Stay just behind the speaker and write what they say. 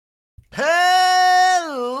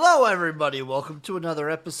Hello, everybody. Welcome to another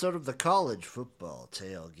episode of the College Football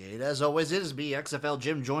Tailgate. As always, it is me, XFL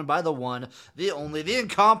Jim, joined by the one, the only, the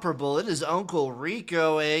incomparable. It is Uncle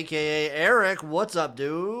Rico, a.k.a. Erik. What's up,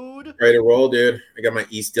 dude? Ready to roll, dude. I got my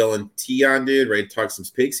East Dillon tee on, dude. Ready to talk some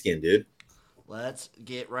pigskin, dude. Let's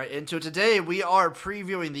get right into it. Today, we are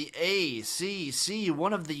previewing the ACC,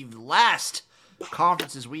 one of the last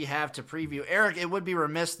conferences we have to preview. Erik, it would be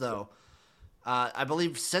remiss, though. I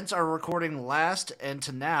believe since our recording last and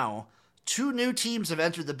to now, 2 new teams have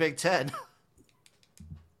entered the Big Ten.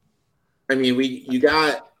 I mean, you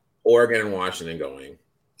got Oregon and Washington going.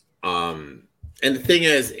 And the thing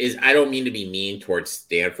is I don't mean to be mean towards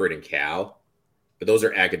Stanford and Cal, but those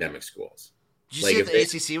are academic schools. Did you see if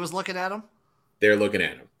the ACC was looking at them? They're looking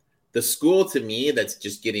at them. The school, to me, that's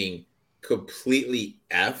just getting completely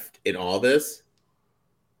effed in all this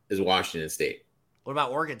is Washington State. What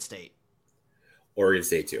about Oregon State? Oregon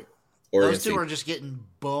State, too. Those two are just getting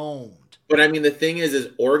boned. But, I mean, the thing is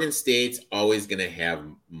Oregon State's always going to have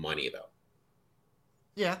money, though.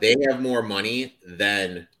 Yeah. They have more money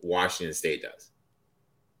than Washington State does.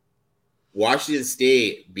 Washington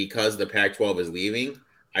State, because the Pac-12 is leaving,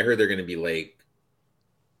 I heard they're going to be, like,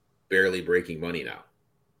 barely breaking money now.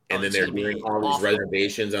 And then they're doing all these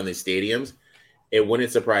reservations on these stadiums. It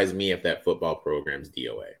wouldn't surprise me if that football program's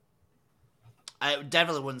DOA. It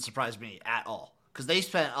definitely wouldn't surprise me at all. Because they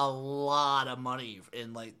spent a lot of money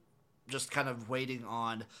in, like, just kind of waiting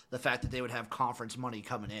on the fact that they would have conference money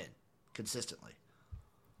coming in consistently.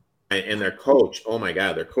 And their coach, oh my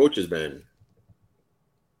God, their coach has been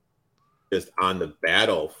just on the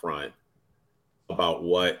battlefront about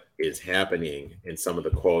what is happening in some of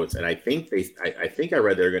the quotes. And I think I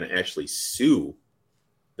read they're going to actually sue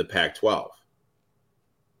the Pac-12.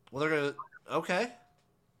 Well, they're going to, okay.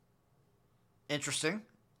 Interesting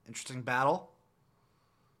battle.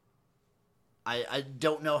 I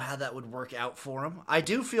don't know how that would work out for him. I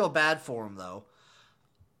do feel bad for him, though.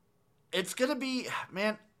 It's going to be,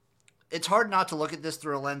 man, it's hard not to look at this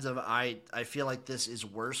through a lens of I feel like this is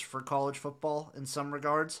worse for college football in some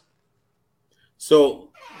regards.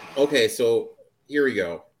 So here we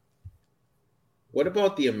go. What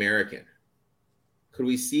about the American? Could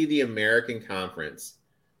we see the American Conference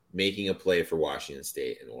making a play for Washington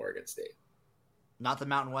State and Oregon State? Not the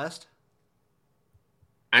Mountain West?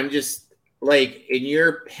 I'm just... like, in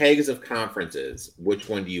your pegs of conferences, which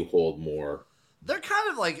one do you hold more? They're kind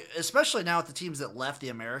of like, especially now with the teams that left the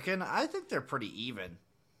American, I think they're pretty even.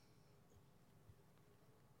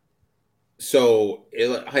 So,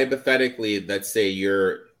 hypothetically, let's say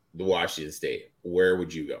you're the Washington State. Where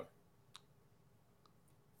would you go?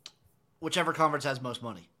 Whichever conference has most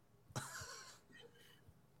money.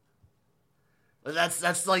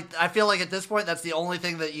 That's like, I feel like at this point, that's the only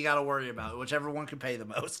thing that you got to worry about. Whichever one can pay the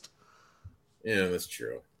most. Yeah, that's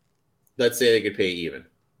true. Let's say they could pay even.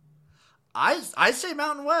 I say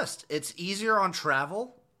Mountain West. It's easier on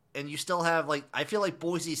travel, and you still have, like, I feel like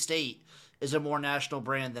Boise State is a more national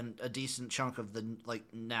brand than a decent chunk of the, like,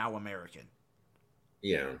 now American.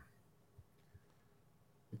 Yeah.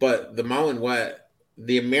 But the Mountain West,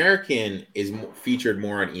 the American is featured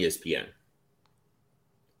more on ESPN.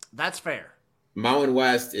 That's fair. Mountain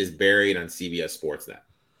West is buried on CBS Sportsnet.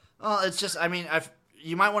 Well, it's just, I mean,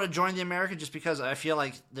 you might want to join the American just because I feel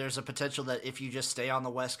like there's a potential that if you just stay on the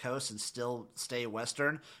West Coast and still stay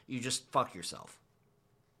Western, you just fuck yourself.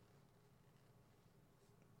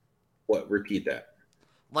 What? Repeat that.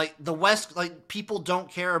 Like the West, like people don't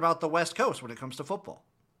care about the West Coast when it comes to football.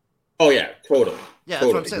 Oh yeah, totally. Yeah, that's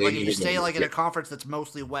what I'm saying. Like if you stay like in a conference that's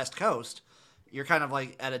mostly West Coast, you're kind of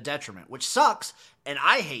like at a detriment, which sucks, and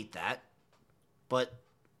I hate that, but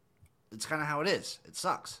it's kind of how it is. It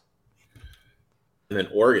sucks. And then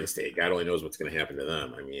Oregon State, God only knows what's going to happen to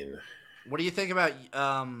them. I mean, what do you think about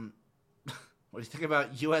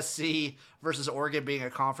USC versus Oregon being a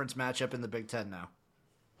conference matchup in the Big Ten now?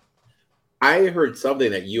 I heard something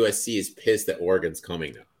that USC is pissed that Oregon's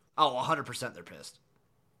coming now. Oh, 100% they're pissed.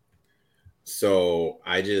 So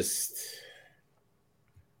I don't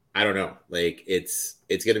know. Like it's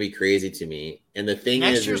going to be crazy to me. And the thing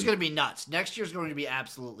next year's going to be nuts. Next year's going to be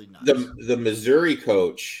absolutely nuts. The Missouri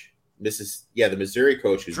coach. The Missouri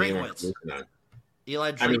coach who's named on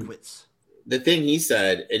Eli Drinkwitz. I mean, the thing he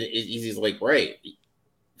said, and he's like, right,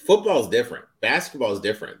 football is different. Basketball is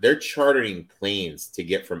different. They're chartering planes to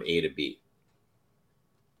get from A to B.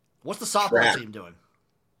 What's the softball team doing?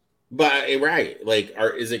 But right, like,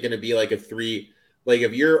 is it going to be like a 3? Like,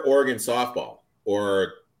 if you're Oregon softball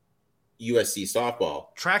or USC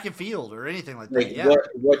softball, track and field, or anything like that. Yeah.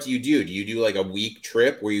 What do? Do you do like a week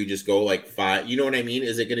trip where you just go like 5? You know what I mean?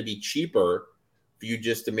 Is it going to be cheaper for you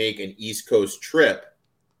just to make an East Coast trip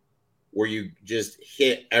where you just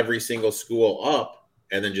hit every single school up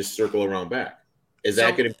and then just circle around back? Is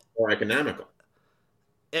that going to be more economical?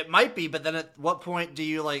 It might be, but then at what point do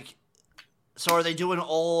you so are they doing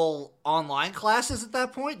all online classes at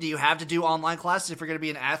that point? Do you have to do online classes if you're going to be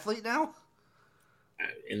an athlete now?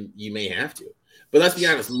 And you may have to. But let's be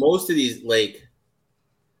honest, most of these,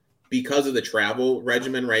 because of the travel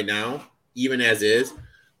regimen right now, even as is,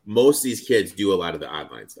 most of these kids do a lot of the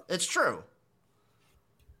online stuff. It's true.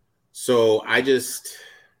 So I don't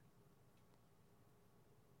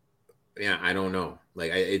know.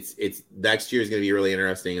 It's next year is going to be really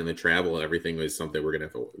interesting, and the travel and everything is something we're going to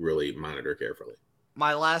have to really monitor carefully.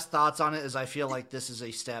 My last thoughts on it is I feel like this is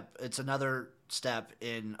it's another step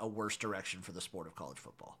in a worse direction for the sport of college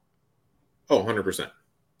football. Oh, 100%.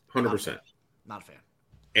 100%. Not a fan.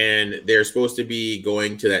 And they're supposed to be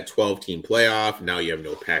going to that 12-team playoff. Now you have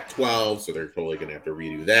no Pac-12, so they're totally going to have to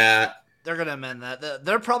redo that. They're going to amend that.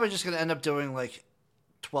 They're probably just going to end up doing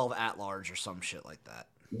 12 at-large or some shit like that.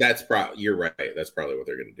 You're right. That's probably what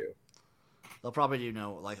they're going to do. They'll probably do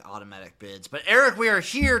automatic bids. But Eric, we are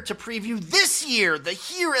here to preview this year, the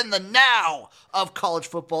here and the now of college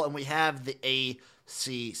football, and we have the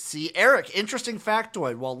ACC. Eric, interesting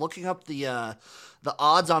factoid. While looking up the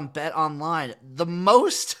odds on Bet Online,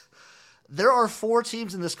 there are 4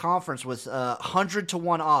 teams in this conference with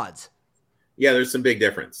 100-1 odds. Yeah, there's some big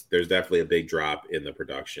difference. There's definitely a big drop in the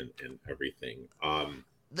production and everything.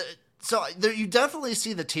 So you definitely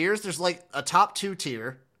see the tiers. There's a top 2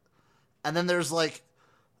 tier, and then there's a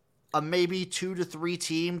maybe 2 to 3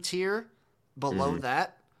 team tier below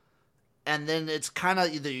that. And then it's kind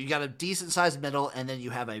of either you got a decent sized middle, and then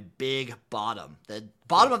you have a big bottom. The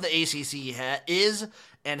bottom of the ACC is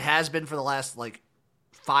and has been for the last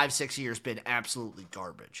 5-6 years been absolutely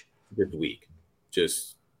garbage. Just weak,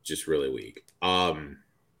 just really weak.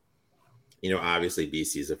 Obviously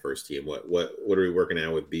BC is the first team. What are we working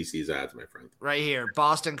at with BC's odds, my friend? Right here,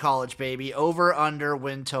 Boston College, baby. Over under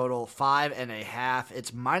win total 5.5.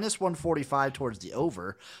 It's -145 towards the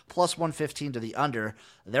over, +115 to the under.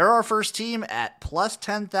 They're our first team at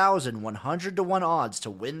 +10,000, 100-1 odds to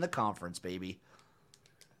win the conference, baby.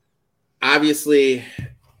 Obviously,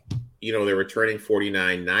 they're returning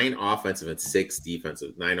 49, 9 offensive and 6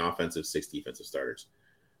 defensive, 9 offensive, 6 defensive starters.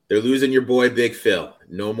 They're losing your boy, Big Phil.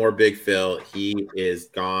 No more Big Phil. He is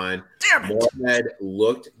gone. Damn it. Moorhead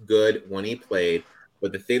looked good when he played.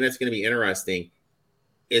 But the thing that's going to be interesting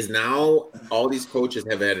is now all these coaches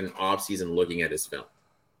have had an offseason looking at his film.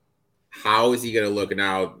 How is he going to look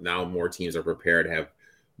now? Now more teams are prepared to have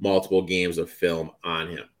multiple games of film on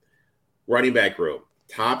him. Running back room.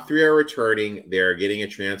 Top 3 are returning. They're getting a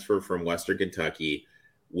transfer from Western Kentucky.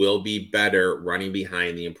 Will be better running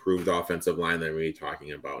behind the improved offensive line that we'll be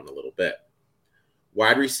talking about in a little bit.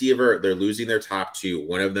 Wide receiver, they're losing their top 2.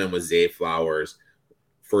 One of them was Zay Flowers,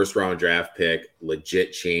 first-round draft pick,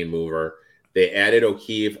 legit chain mover. They added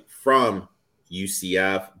O'Keefe from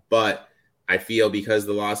UCF, but I feel because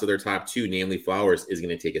the loss of their top 2, namely Flowers, is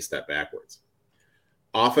going to take a step backwards.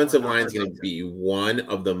 Offensive line is going to be one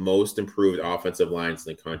of the most improved offensive lines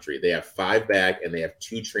in the country. They have 5 back, and they have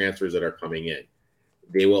 2 transfers that are coming in.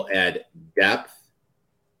 They will add depth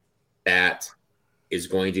that is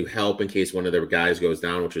going to help in case one of their guys goes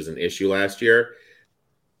down, which was an issue last year.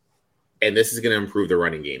 And this is going to improve the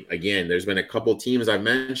running game. Again, there's been a couple teams I've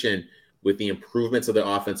mentioned with the improvements of the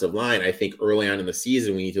offensive line. I think early on in the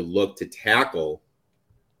season, we need to look to tackle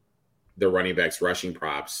the running backs rushing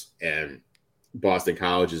props, and Boston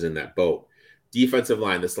College is in that boat. Defensive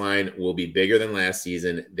line, this line will be bigger than last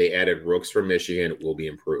season. They added Rooks from Michigan, will be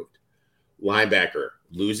improved. Linebacker,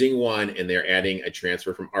 losing 1, and they're adding a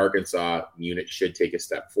transfer from Arkansas. Unit should take a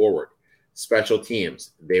step forward. Special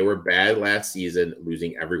teams, they were bad last season,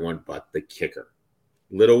 losing everyone but the kicker.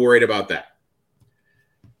 Little worried about that.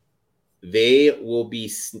 They will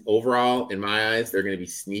be, overall, in my eyes, they're going to be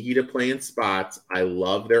sneaky to play in spots. I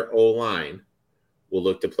love their O-line. We'll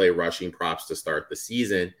look to play rushing props to start the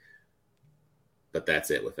season. But that's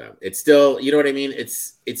it with them. It's still, you know what I mean?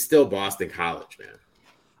 It's still Boston College, man.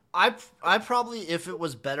 I probably, if it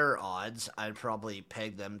was better odds, I'd probably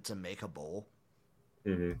peg them to make a bowl.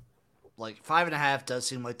 Mm-hmm. 5.5 does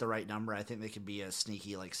seem like the right number. I think they could be a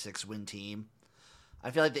sneaky 6-win team.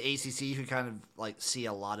 I feel like the ACC could kind of see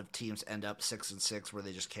a lot of teams end up 6-6 where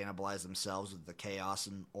they just cannibalize themselves with the chaos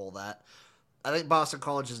and all that. I think Boston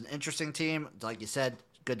College is an interesting team. Like you said,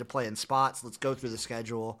 good to play in spots. Let's go through the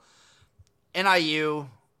schedule. NIU,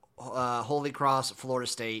 Holy Cross,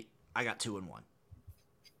 Florida State. I got 2-1.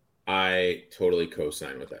 I totally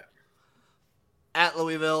co-sign with that. At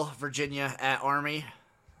Louisville, Virginia, at Army.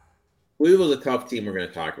 Louisville's a tough team we're going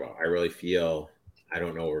to talk about. I really feel I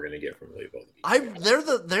don't know what we're going to get from Louisville.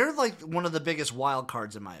 They're like one of the biggest wild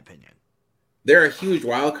cards in my opinion. They're a huge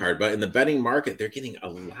wild card, but in the betting market, they're getting a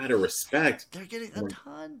lot of respect. They're getting a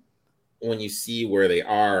ton. When you see where they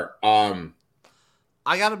are.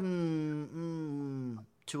 I got them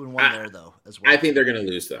 2-1 there, though, as well. I think they're going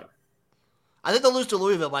to lose, though. I think they'll lose to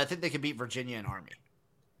Louisville, but I think they can beat Virginia and Army.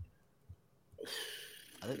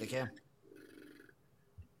 I think they can.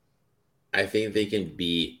 I think they can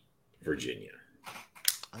beat Virginia.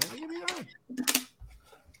 I think they can beat Army.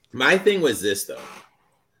 My thing was this, though.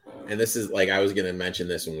 And this is like I was going to mention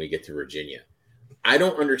this when we get to Virginia. I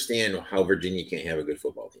don't understand how Virginia can't have a good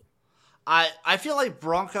football team. I feel like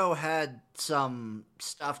Bronco had some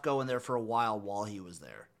stuff going there for a while he was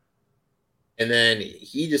there. And then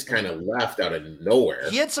he just kind of left out of nowhere.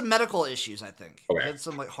 He had some medical issues, I think. Okay. He had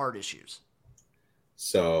some like heart issues.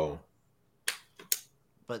 So.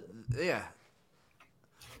 But, yeah.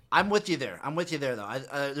 I'm with you there.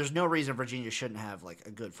 though. There's no reason Virginia shouldn't have like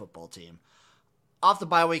a good football team. Off the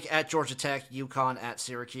bye week at Georgia Tech, UConn at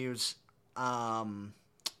Syracuse.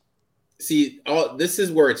 See, this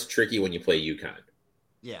is where it's tricky when you play UConn.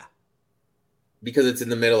 Yeah. Because it's in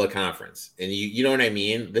the middle of conference. And you know what I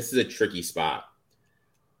mean? This is a tricky spot.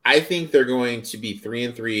 I think they're going to be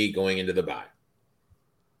 3-3 going into the bye.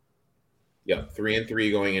 Yep,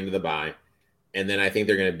 3-3 going into the bye. And then I think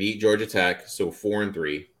they're going to beat Georgia Tech, so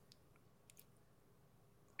 4-3.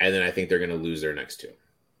 And then I think they're going to lose their next two.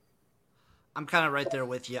 I'm kind of right there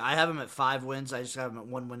with you. I have them at 5 wins. I just have them at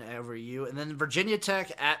 1 win over you. And then Virginia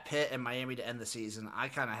Tech at Pitt and Miami to end the season. I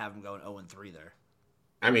kind of have them going 0-3 there.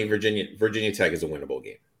 I mean, Virginia Tech is a winnable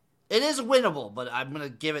game. It is winnable, but I'm going to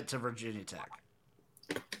give it to Virginia Tech.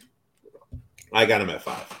 I got them at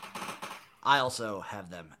 5. I also have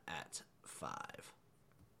them at 5.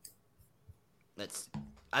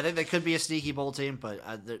 I think they could be a sneaky bowl team, but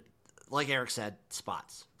like Erik said,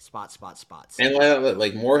 spots. And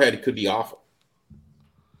like Moorhead could be awful.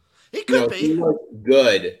 He could be. He was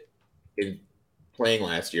good in playing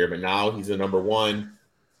last year, but now he's the number 1.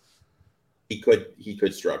 He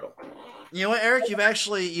could struggle. You know what, Erik? You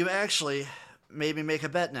actually made me make a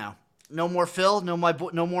bet now. No more Phil. No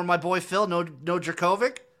more my boy Phil. No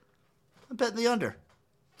Dracovic. I'm betting the under.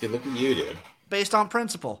 Dude, look at you, dude. Based on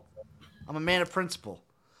principle. I'm a man of principle.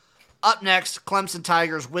 Up next, Clemson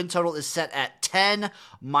Tigers. Win total is set at 10,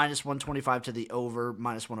 -125 to the over,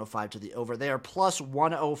 -105 to the over. They are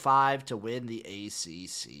 +105 to win the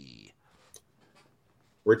ACC.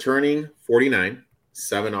 Returning 49,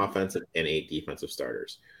 7 offensive and 8 defensive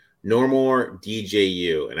starters. No more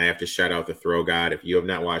DJU, and I have to shout out the Throw God. If you have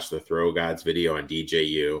not watched the Throw God's video on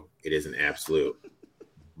DJU, it is an absolute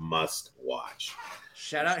must watch.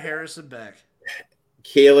 Shout out Harrison Beck.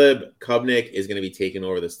 Caleb Kubnick is going to be taking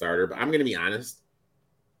over the starter, but I'm going to be honest.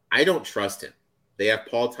 I don't trust him. They have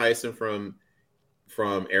Paul Tyson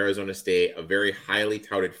from Arizona State, a very highly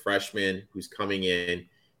touted freshman who's coming in.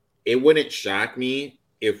 It wouldn't shock me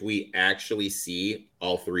if we actually see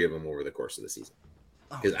all 3 of them over the course of the season.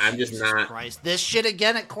 Because I'm just not. Christ. This shit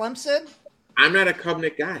again at Clemson? I'm not a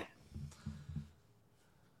Kubnick guy.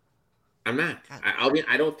 I'm not.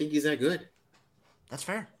 I don't think he's that good. That's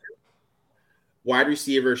fair. Wide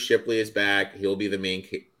receiver Shipley is back. He'll be the main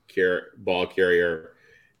ball carrier.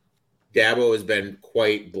 Dabo has been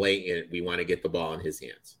quite blatant. We want to get the ball in his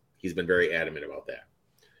hands. He's been very adamant about that.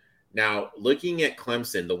 Now, looking at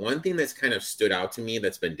Clemson, the one thing that's kind of stood out to me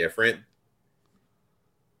that's been different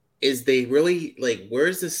is they really,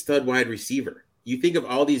 where's the stud wide receiver? You think of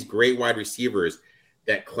all these great wide receivers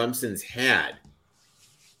that Clemson's had.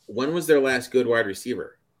 When was their last good wide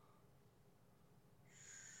receiver?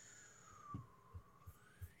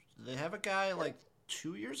 Did they have a guy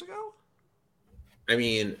 2 years ago? I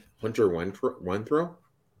mean, Hunter Renfrow?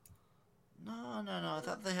 No. I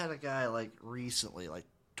thought they had a guy recently,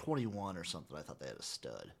 21 or something. I thought they had a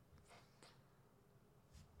stud.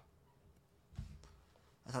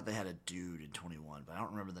 I thought they had a dude in 21, but I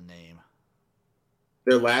don't remember the name.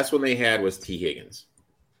 Their last one they had was T. Higgins.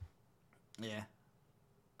 Yeah.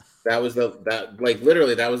 That was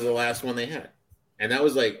literally that was the last one they had. And that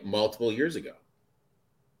was multiple years ago.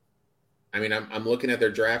 I mean, I'm looking at their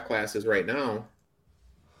draft classes right now.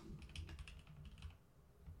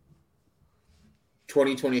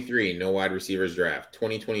 2023, no wide receivers draft.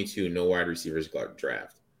 2022, no wide receivers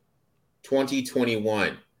draft.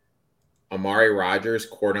 2021, Amari Rodgers,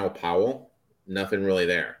 Cornell Powell, nothing really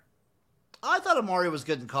there. I thought Amari was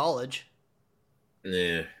good in college.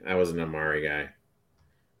 Nah, I was an Amari guy.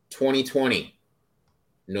 2020,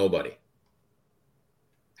 nobody.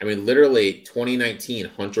 I mean, literally 2019,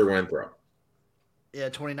 Hunter Renfrow. Yeah,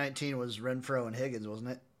 2019 was Renfrow and Higgins,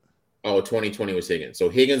 wasn't it? Oh, 2020 was Higgins. So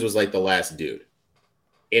Higgins was like the last dude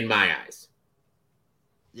in my eyes.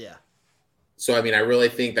 Yeah. So, I mean, I really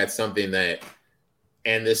think that's something that,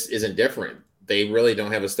 and this isn't different. They really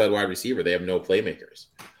don't have a stud wide receiver. They have no playmakers.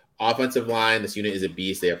 Offensive line, this unit is a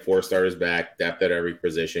beast. They have 4 starters back. Depth at every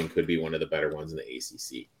position, could be one of the better ones in the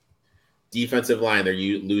ACC. Defensive line, they're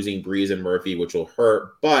losing Breeze and Murphy, which will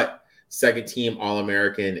hurt. But second team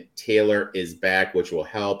All-American Taylor is back, which will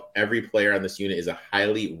help. Every player on this unit is a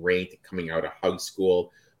highly ranked coming out of high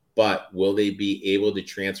school. But will they be able to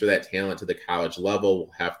transfer that talent to the college level?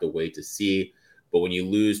 We'll have to wait to see. But when you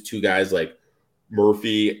lose 2 guys like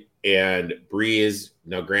Murphy and Breeze,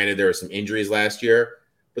 now granted there were some injuries last year,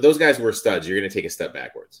 but those guys were studs. You're going to take a step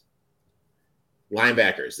backwards.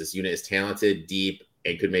 Linebackers, this unit is talented, deep,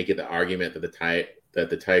 and could make it the argument that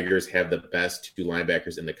the Tigers have the best 2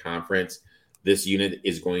 linebackers in the conference. This unit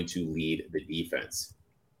is going to lead the defense.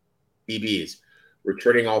 DBs,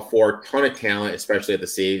 returning all 4, ton of talent, especially at the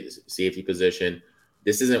safety position.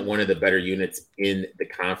 This isn't one of the better units in the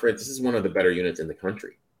conference. This is one of the better units in the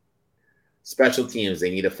country. Special teams, they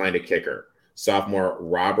need to find a kicker. Sophomore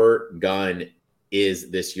Robert Gunn is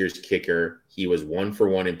this year's kicker. He was 1 for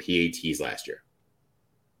 1 in PATs last year.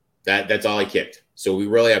 That's all he kicked. So we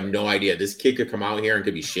really have no idea. This kid could come out here and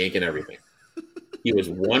could be shaking everything. He was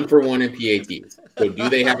 1 for 1 in PATs. So do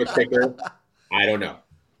they have a kicker? I don't know.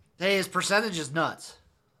 Hey, his percentage is nuts.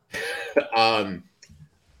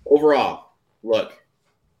 Overall, look,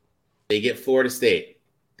 they get Florida State.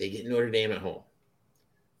 They get Notre Dame at home.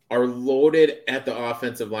 Are loaded at the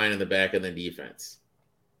offensive line and the back of the defense.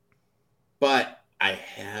 But I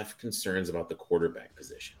have concerns about the quarterback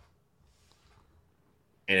position.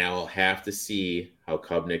 And I will have to see how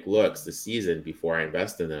Kubnik looks this season before I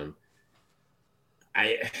invest in them.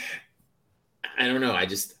 I don't know.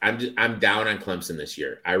 I'm down on Clemson this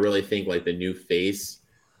year. I really think like the new face.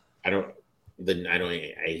 I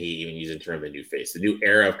hate even using the term the new face. The new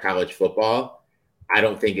era of college football. I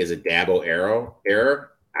don't think is a Dabo era.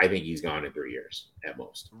 I think he's gone in 3 years at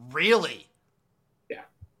most. Really? Yeah.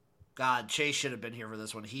 God, Chase should have been here for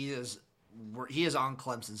this one. He is on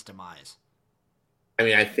Clemson's demise. I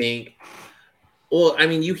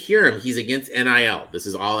mean, you hear him. He's against NIL. This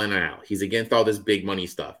is all NIL. He's against all this big money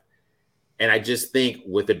stuff. And I just think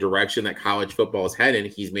with the direction that college football is heading,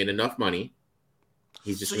 he's made enough money.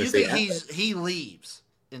 He's just going to say he leaves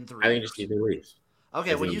in 3 I think years. just he leaves.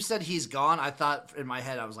 Okay, when you said he's gone, I thought in my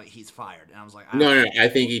head I was like he's fired, and I was like, no. I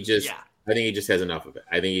think he just has enough of it.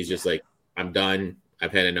 I think he's just like, I'm done.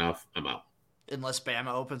 I've had enough. I'm out. Unless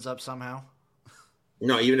Bama opens up somehow.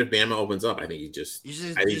 No, even if Bama opens up, I think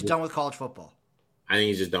he's done with college football. I think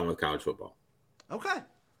he's just done with college football. Okay.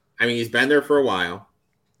 I mean, he's been there for a while.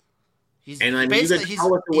 You can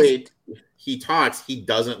tell with the way he talks, he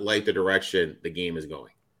doesn't like the direction the game is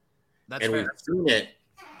going. That's fair. We've seen it.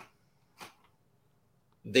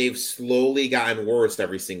 They've slowly gotten worse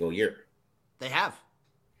every single year. They have.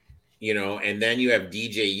 And then you have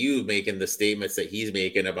DJU making the statements that he's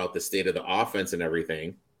making about the state of the offense and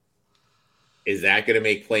everything. Is that going to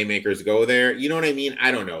make playmakers go there? You know what I mean?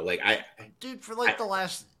 I don't know.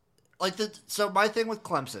 So my thing with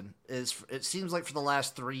Clemson is it seems like for the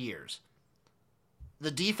last 3 years,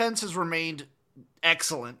 the defense has remained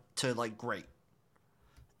excellent to great.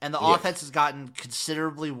 And the offense has gotten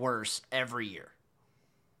considerably worse every year.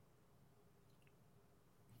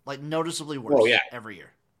 Noticeably worse every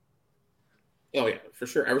year. Oh, yeah, for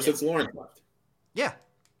sure. Ever since Lawrence left. Yeah.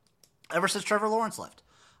 Ever since Trevor Lawrence left.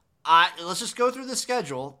 Let's just go through the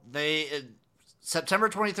schedule. September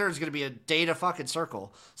 23rd is going to be a day to fucking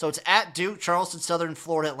circle. So it's at Duke, Charleston Southern,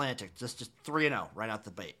 Florida Atlantic. Just 3-0 right out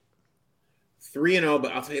the bait. 3-0,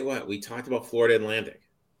 but I'll tell you what. We talked about Florida Atlantic.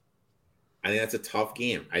 I think that's a tough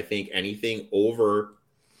game. I think anything over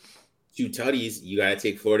 2 tutties, you got to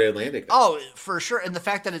take Florida Atlantic. Oh, for sure. And the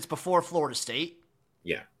fact that it's before Florida State.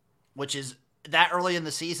 Yeah. Which is that early in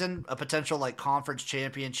the season, a potential conference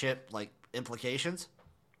championship implications.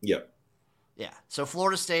 Yep. Yeah. So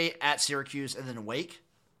Florida State at Syracuse and then Wake.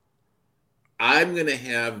 I'm going to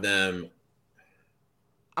have them.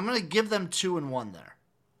 I'm going to give them 2-1 there.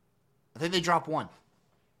 I think they drop 1.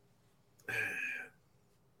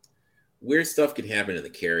 Weird stuff could happen in the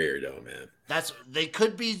Carrier Dome, man. They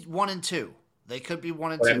could be 1-2. They could be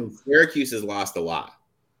 1-2. I mean, Syracuse has lost a lot.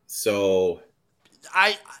 So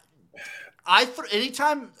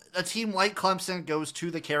anytime a team like Clemson goes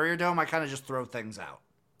to the Carrier Dome, I kind of just throw things out.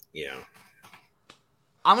 Yeah.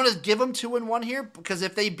 I'm going to give them 2-1 here because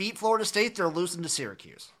if they beat Florida State, they're losing to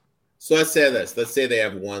Syracuse. So let's say this. Let's say they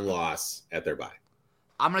have 1 loss at their bye.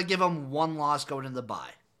 I'm going to give them 1 loss going into the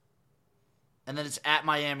bye. And then it's at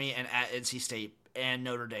Miami and at NC State and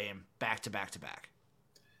Notre Dame back to back to back.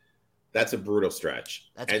 That's a brutal stretch.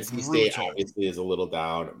 That's NC brutal. State obviously is a little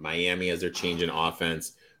down. Miami, as they're changing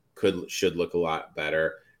offense, should look a lot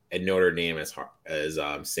better. And Notre Dame as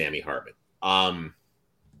Sammy Hartman.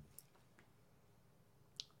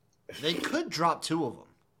 They could drop 2 of them.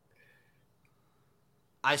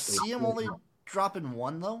 I see them only dropping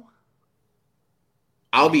 1 though.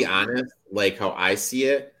 I'll be honest, like how I see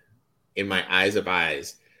it in my eyes of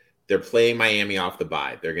eyes. They're playing Miami off the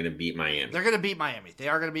bye. They're going to beat Miami. They're going to beat Miami. They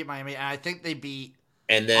are going to beat Miami, and I think they beat.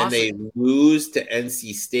 And then they lose to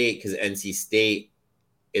NC State because NC State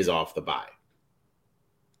is off the bye.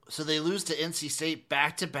 So they lose to NC State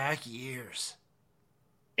back-to-back years.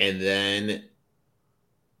 And then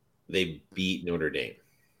they beat Notre Dame.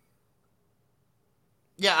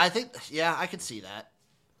 Yeah, I could see that.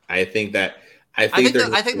 I think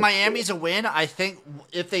Miami's a win. I think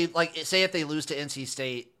if they if they lose to NC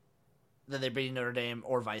State, then they beat Notre Dame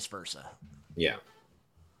or vice versa. Yeah.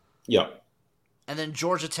 Yep. And then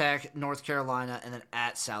Georgia Tech, North Carolina, and then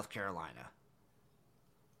at South Carolina.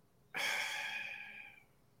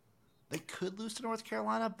 They could lose to North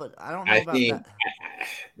Carolina, but I don't know about that.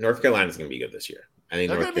 North Carolina's going to be good this year. I think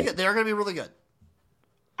they're going to be good. They're going to be really good.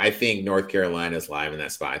 I think North Carolina's live in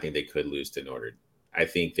that spot. I think they could lose to Notre Dame. I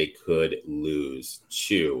think they could lose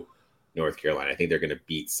to North Carolina. I think they're going to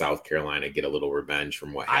beat South Carolina, get a little revenge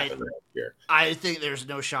from what happened last year. I think there's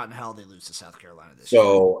no shot in hell they lose to South Carolina this year.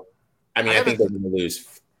 So, I think they're going to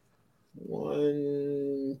lose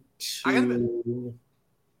 1, 2,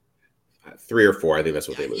 3 or 4. I think that's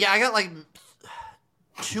what they lose. Yeah, I got like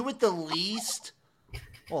 2 at the least.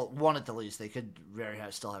 Well, 1 at the least. They could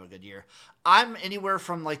still have a good year. I'm anywhere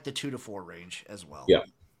from like the 2 to 4 range as well. Yeah.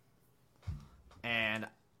 And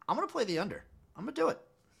I'm going to play the under. I'm going to do it.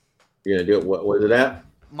 You're going to do it? What is it at?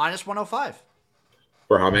 Minus 105.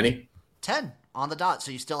 For how many? 10 on the dot.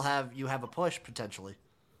 So you have a push potentially.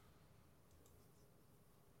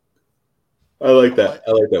 I like that.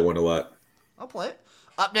 I like that one a lot. I'll play it.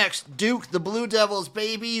 Up next, Duke, the Blue Devils,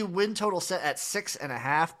 baby. Win total set at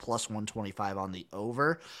 6.5, plus 125 on the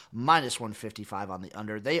over, minus 155 on the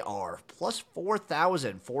under. They are plus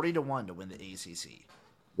 4,000, 40 to 1 to win the ACC.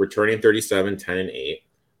 Returning 37, 10 and 8.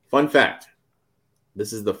 Fun fact: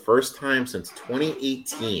 this is the first time since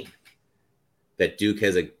 2018 that Duke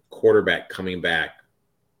has a quarterback coming back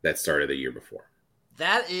that started the year before.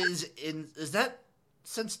 Is that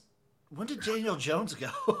since when did Daniel Jones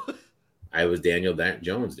go? I was Daniel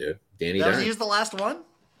Jones, dude. He was the last one?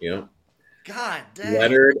 Yeah. God dang.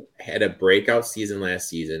 Leonard had a breakout season last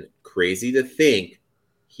season. Crazy to think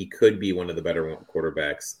he could be one of the better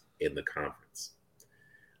quarterbacks in the conference.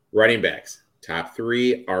 Running backs, top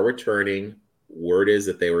 3 are returning. Word is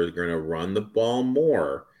that they were going to run the ball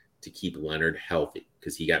more to keep Leonard healthy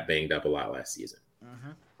because he got banged up a lot last season.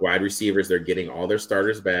 Mm-hmm. Wide receivers, they're getting all their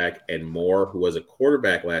starters back, and Moore, who was a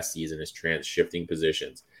quarterback last season, is shifting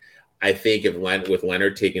positions. I think with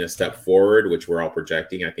Leonard taking a step forward, which we're all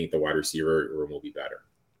projecting, I think the wide receiver room will be better.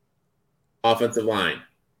 Offensive line,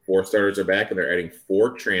 4 starters are back, and they're adding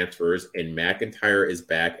 4 transfers, and McIntyre is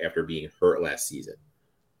back after being hurt last season.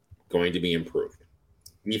 Going to be improved.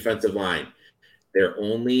 Defensive line, they're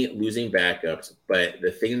only losing backups, but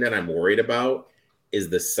the thing that I'm worried about is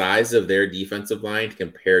the size of their defensive line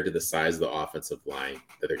compared to the size of the offensive line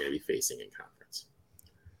that they're going to be facing in conference.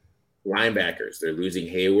 Linebackers, they're losing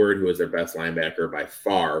Hayward, who is their best linebacker by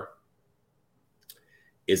far,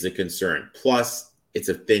 is a concern. Plus, it's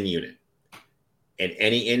a thin unit. And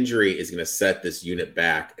any injury is going to set this unit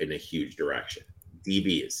back in a huge direction.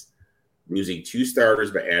 DBs, losing 2 starters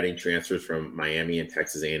by adding transfers from Miami and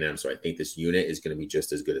Texas A&M. So I think this unit is going to be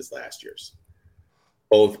just as good as last year's.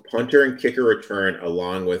 Both punter and kicker return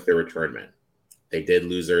along with their return men. They did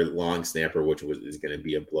lose their long snapper, which is going to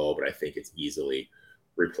be a blow, but I think it's easily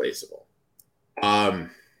replaceable.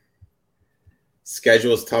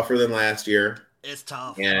 Schedule is tougher than last year. It's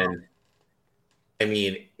tough. And I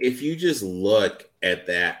mean, if you just look at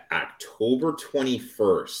that October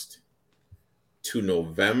 21st to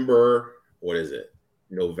November,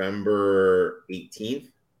 November 18th?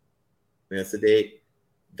 That's the date.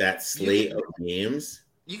 That slate of games.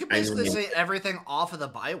 You can basically say everything off of the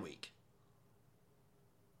bye week.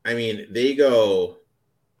 I mean, they go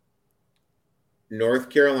North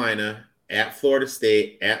Carolina, at Florida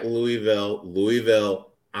State, at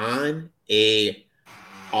Louisville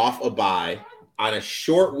off a bye, on a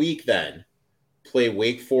short week then, play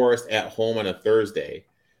Wake Forest at home on a Thursday,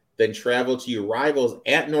 then travel to your rivals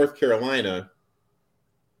at North Carolina,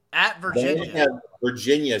 at Virginia, then have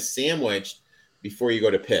Virginia sandwiched before you go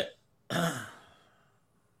to Pitt.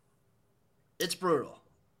 It's brutal.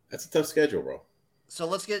 That's a tough schedule, bro. So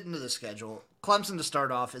let's get into the schedule. Clemson to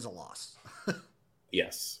start off is a loss.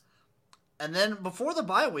 Yes. And then before the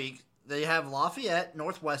bye week, they have Lafayette,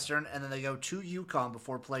 Northwestern, and then they go to UConn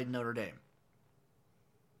before playing Notre Dame.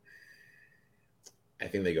 I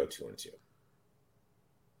think they go 2-2.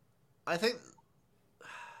 I think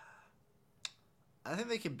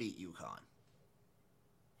they can beat UConn.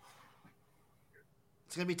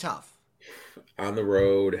 It's going to be tough. On the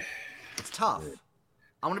road. It's tough.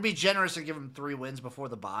 I'm going to be generous and give them 3 wins before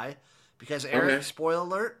the bye because, Erik, spoiler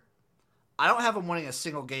alert, I don't have them winning a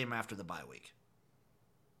single game after the bye week.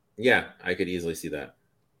 Yeah, I could easily see that.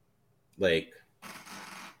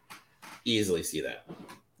 Easily see that.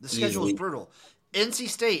 The schedule is brutal. NC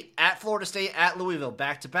State, at Florida State, at Louisville,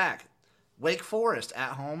 back-to-back. Wake Forest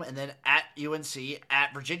at home, and then at UNC,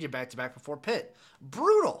 at Virginia, back-to-back before Pitt.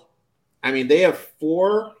 Brutal. I mean, they have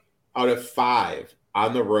 4 out of 5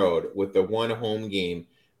 on the road with the one home game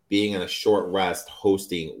being on a short rest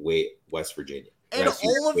hosting West Virginia. And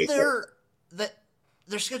all of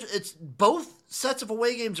their schedule, it's both sets of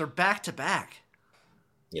away games are back-to-back.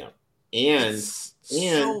 Yeah. And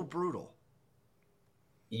so brutal.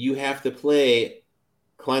 You have to play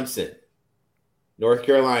Clemson, North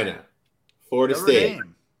Carolina, Florida State,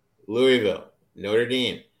 Louisville, Notre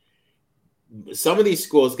Dame. Some of these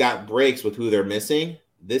schools got breaks with who they're missing.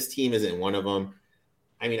 This team isn't one of them.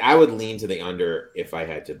 I mean, I would lean to the under if I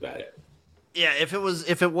had to bet it. Yeah, if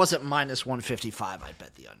it wasn't minus 155, I'd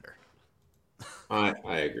bet the under.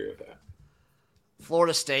 I agree with that.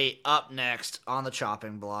 Florida State up next on the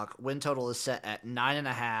chopping block. Win total is set at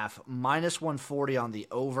 9.5, minus 140 on the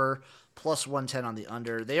over, plus 110 on the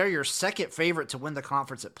under. They are your second favorite to win the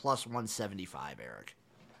conference at plus 175, Erik.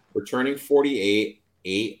 Returning 48,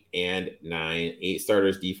 8 and 9, 8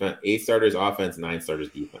 starters defense, 8 starters offense, 9 starters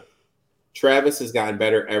defense. Travis has gotten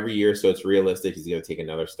better every year, so it's realistic he's going to take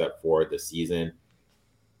another step forward this season.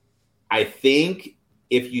 I think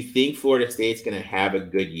if you think Florida State's going to have a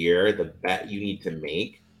good year, the bet you need to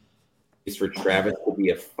make is for Travis to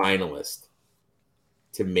be a finalist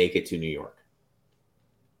to make it to New York.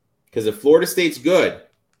 Because if Florida State's good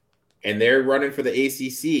and they're running for the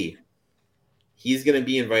ACC, he's going to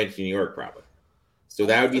be invited to New York probably. So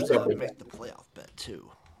that would be something. Make the playoff bet too.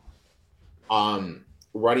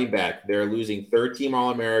 Running back, they're losing third-team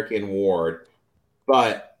All-American Ward,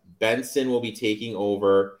 but Benson will be taking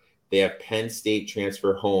over. They have Penn State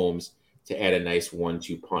transfer Holmes to add a nice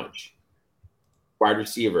 1-2 punch. Wide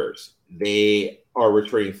receivers, they are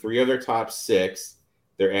returning 3 of their top 6.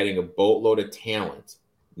 They're adding a boatload of talent,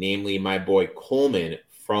 namely my boy Coleman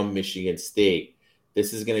from Michigan State.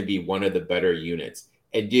 This is going to be one of the better units.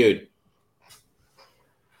 And, dude,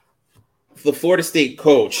 the Florida State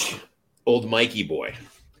coach, old Mikey boy,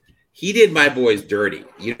 he did my boys dirty.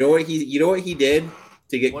 You know what he did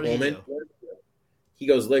to get Coleman? He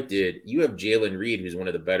goes, look, dude, you have Jalen Reed, who's one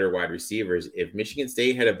of the better wide receivers. If Michigan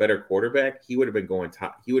State had a better quarterback, he would have been going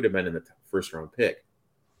top. He would have been in the first round pick.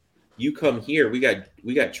 You come here, we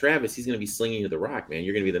got Travis. He's going to be slinging you the rock, man.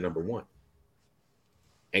 You're going to be the number 1.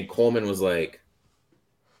 And Coleman was like,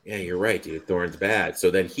 yeah, you're right, dude. Thorne's bad. So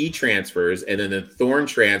then he transfers, and then the Thorne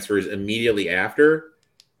transfers immediately after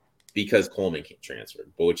because Coleman can't transfer,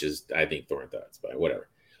 which is, I think, Thorne thoughts, but whatever.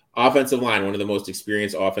 Offensive line, one of the most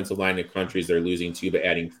experienced offensive line in the country. They're losing 2, but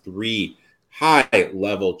adding 3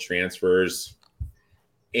 high-level transfers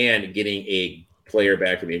and getting a player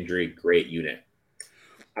back from injury. Great unit.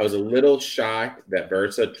 I was a little shocked that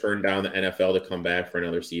Versa turned down the NFL to come back for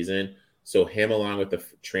another season. So him, along with the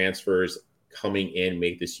transfers coming in,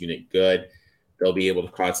 make this unit good. They'll be able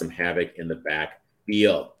to cause some havoc in the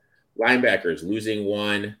backfield. Linebackers losing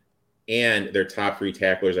 1, and their top 3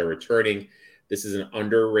 tacklers are returning. This is an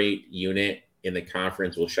underrated unit in the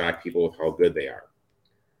conference. Will shock people with how good they are.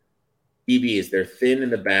 DBs, they're thin in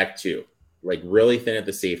the back too, like really thin at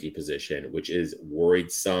the safety position, which is worried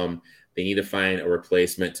some. They need to find a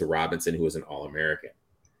replacement to Robinson, who is an All-American.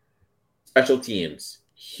 Special teams,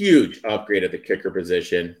 huge upgrade at the kicker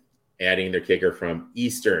position, adding their kicker from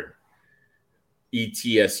ETSU,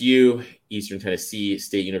 Eastern Tennessee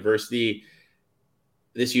State University.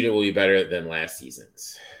 This unit will be better than last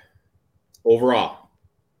season's. Overall,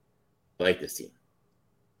 I like this team.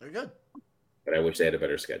 They're good. But I wish they had a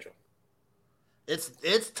better schedule. It's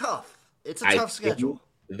tough. It's a tough schedule.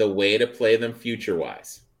 The way to play them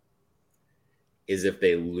future-wise is if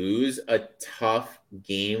they lose a tough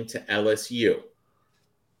game to LSU.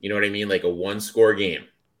 You know what I mean? Like a 1-score game.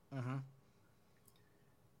 Mm-hmm.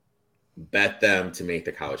 Bet them to make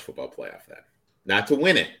the college football playoff then. Not to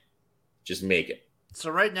win it, just make it. So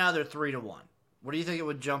right now they're 3-1. What do you think it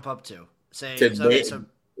would jump up to? They're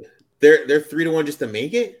 3-1 just to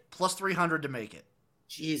make it? Plus 300 to make it.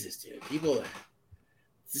 Jesus, dude. People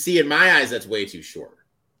see, in my eyes, that's way too short.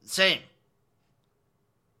 Same.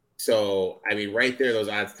 So, I mean, right there, those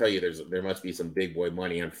odds tell you there must be some big boy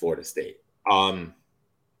money on Florida State. I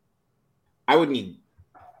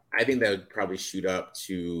think that would probably shoot up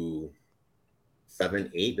to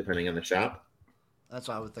 7, 8, depending on the shop. That's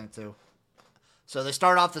what I would think too. So they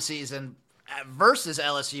start off the season versus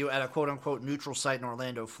LSU at a quote-unquote neutral site in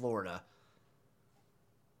Orlando, Florida.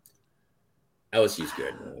 LSU's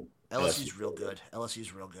good, man. LSU's real good.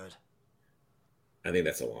 LSU's real good. I think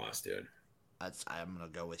that's a loss, dude. I'm going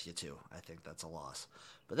to go with you, too. I think that's a loss.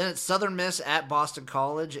 But then it's Southern Miss at Boston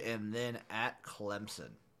College and then at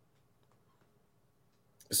Clemson.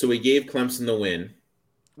 So we gave Clemson the win.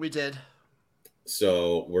 We did.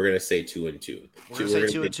 So we're going to say 2-2. We're going to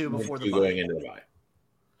say 2-2 before the bye. Going into the bye.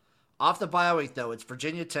 Off the bye week, though, it's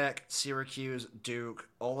Virginia Tech, Syracuse, Duke,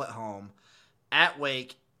 all at home, at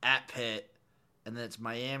Wake, at Pitt, and then it's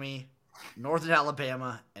Miami, Northern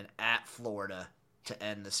Alabama, and at Florida to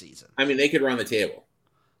end the season. I mean, they could run the table.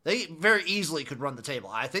 They very easily could run the table.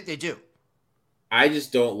 I think they do. I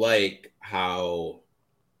just don't like how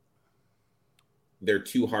their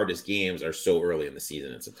 2 hardest games are so early in the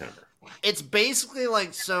season in September. It's basically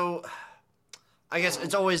like, so I guess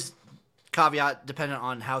it's always caveat dependent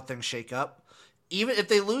on how things shake up. Even if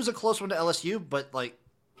they lose a close one to LSU, but like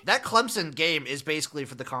that Clemson game is basically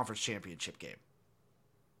for the conference championship game.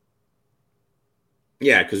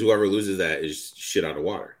 Yeah, because whoever loses that is shit out of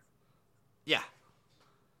water. Yeah.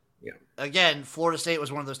 Yeah. Again, Florida State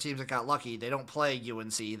was one of those teams that got lucky. They don't play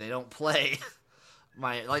UNC. They don't play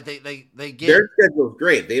they get their schedule's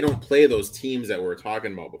great. They don't play those teams that we were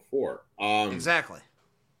talking about before. Exactly.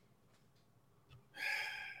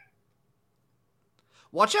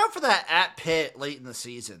 Watch out for that at Pitt late in the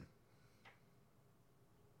season.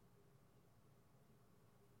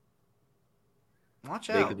 Watch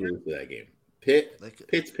out. They could lose that game.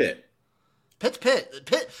 Pitt's Pitt. Pitt's Pitt.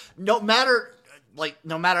 Pitt. No matter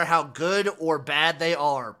how good or bad they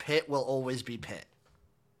are, Pitt will always be Pitt.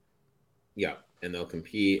 Yeah, and they'll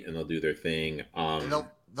compete and they'll do their thing. And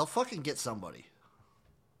they'll fucking get somebody.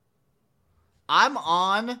 I'm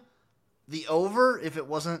on the over if it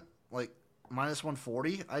wasn't like minus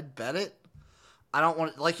 140. I'd bet it. I don't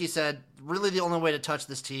want, like you said, really the only way to touch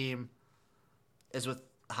this team is with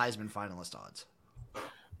Heisman finalist odds.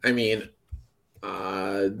 I mean,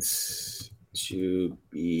 odds to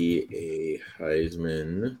be a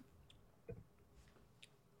Heisman.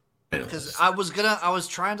 Because I was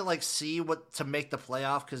trying to like see what to make the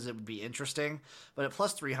playoff because it would be interesting, but at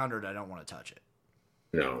plus 300, I don't want to touch it.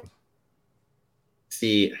 No.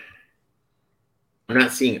 See, I'm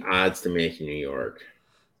not seeing odds to make in New York.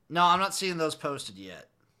 No, I'm not seeing those posted yet.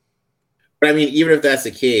 But I mean, even if that's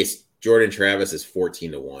the case, Jordan Travis is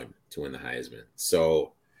 14-1 to win the Heisman.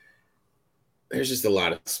 So there's just a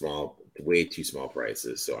lot of way too small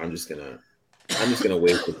prices. So I'm just gonna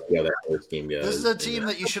wait to see how that first game goes. This is a team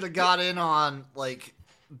that you should have got in on like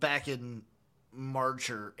back in March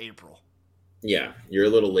or April. Yeah, you're a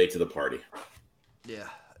little late to the party. Yeah,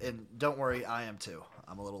 and don't worry, I am too.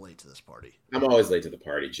 I'm a little late to this party. I'm always late to the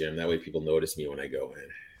party, Jim. That way people notice me when I go in.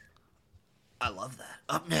 I love that.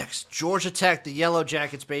 Up next, Georgia Tech, the Yellow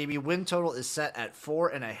Jackets, baby. Win total is set at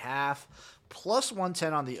 4.5, plus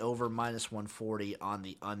 110 on the over, minus 140 on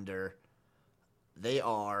the under. They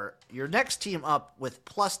are your next team up with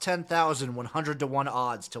plus 10,100 to 1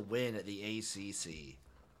 odds to win at the ACC.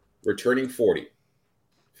 Returning 40.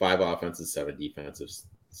 5 offensive, 7 defensive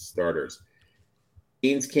starters.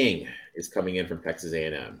 Haynes King is coming in from Texas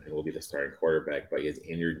A&M and will be the starting quarterback, but he has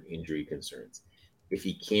injury concerns. If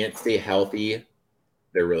he can't stay healthy,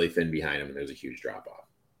 they're really thin behind him, and there's a huge drop-off.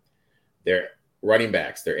 Their running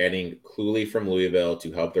backs, they're adding Cooley from Louisville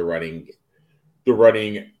to help the running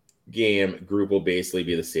game group will basically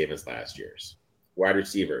be the same as last year's. Wide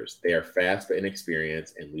receivers, they are fast but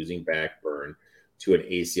inexperienced, and losing backburn to an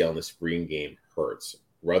ACL in the spring game hurts.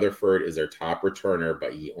 Rutherford is their top returner,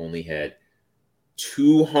 but he only had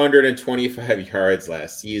 225 yards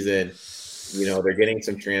last season. You know, they're getting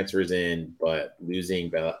some transfers in, but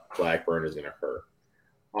losing Blackburn is going to hurt.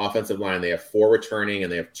 Offensive line, they have 4 returning,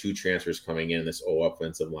 and they have 2 transfers coming in. This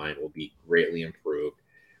offensive line will be greatly improved.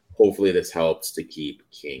 Hopefully this helps to keep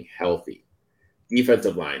King healthy.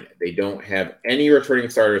 Defensive line, they don't have any returning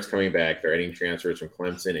starters coming back. They're adding transfers from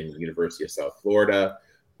Clemson and University of South Florida,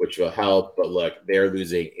 which will help. But look, they're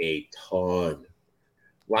losing a ton.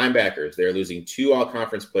 Linebackers, they're losing 2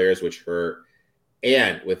 all-conference players, which hurt.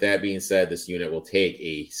 And with that being said, this unit will take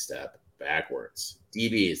a step backwards.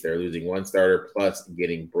 DBs, they're losing 1 starter plus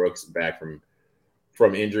getting Brooks back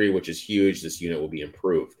from injury, which is huge. This unit will be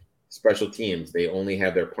improved. special teams, they only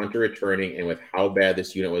have their punter returning, and with how bad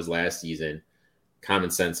this unit was last season, common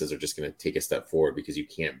senses are just going to take a step forward because you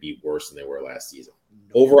can't be worse than they were last season.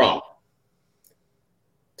 Overall,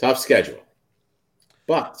 tough schedule.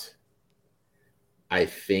 But I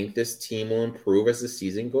think this team will improve as the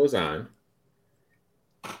season goes on.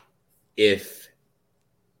 If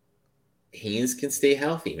Haynes can stay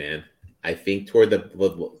healthy, man, I think toward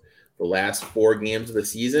the last 4 games of the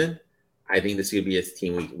season, I think this could be a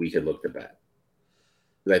team we could look to bet.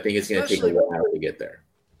 But I think it's going to take a while to get there.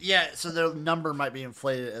 Yeah, so their number might be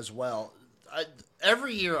inflated as well.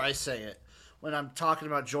 Every year I say it when I'm talking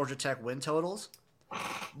about Georgia Tech win totals.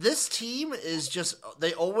 This team is just –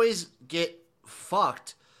 they always get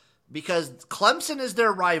fucked because Clemson is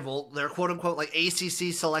their rival, their quote-unquote like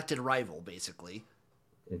ACC selected rival basically,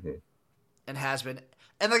 and has been.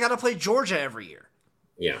 And they got to play Georgia every year.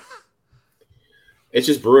 Yeah. It's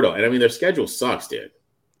just brutal. And I mean, their schedule sucks, dude.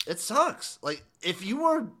 It sucks. Like if you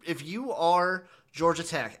are Georgia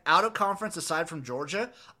Tech out of conference aside from Georgia,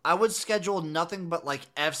 I would schedule nothing but like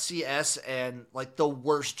FCS and like the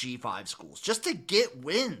worst G5 schools just to get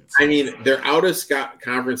wins. I mean, they're out of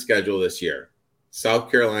conference schedule this year.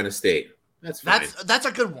 South Carolina State. That's fine. That's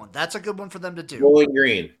a good one. That's a good one for them to do. Bowling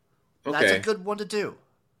Green. Okay. That's a good one to do.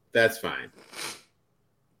 That's fine.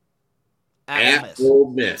 At Ole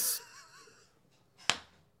Miss.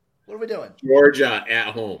 What are we doing? Georgia at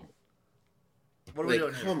home. What are we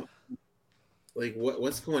doing here? Like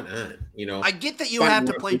what's going on? You know, I get that you have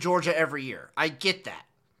to play Georgia every year. I get that.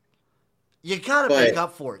 You got to make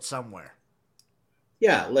up for it somewhere.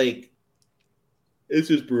 Yeah, like it's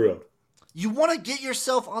just brutal. You want to get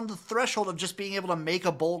yourself on the threshold of just being able to make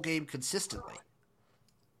a bowl game consistently.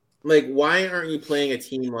 Like, why aren't you playing a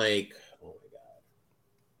team like, oh my God,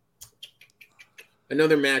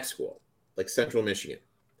 another MAC school, like Central Michigan?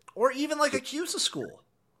 Or even like a CUSA school.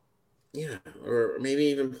 Yeah, or maybe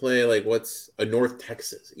even play like what's a North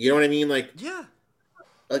Texas. You know what I mean? Like, yeah,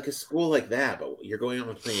 like a school like that, but you're going out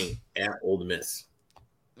and playing at Ole Miss.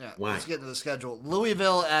 Yeah, why? Let's get into the schedule.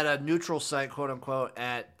 Louisville at a neutral site, quote unquote,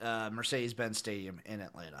 at Mercedes-Benz Stadium in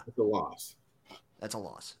Atlanta. That's a loss. That's a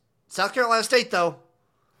loss. South Carolina State, though.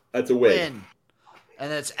 That's a win.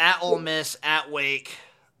 And it's at Ole Miss, at Wake,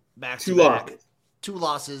 back to 2 back. losses. 2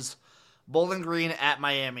 losses. Bowling Green at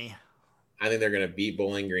Miami. I think they're going to beat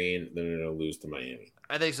Bowling Green. Then they're going to lose to Miami.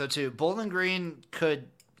 I think so, too. Bowling Green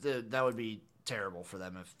that would be terrible for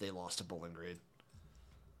them if they lost to Bowling Green.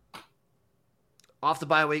 Off the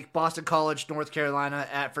bye week, Boston College, North Carolina,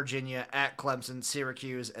 at Virginia, at Clemson,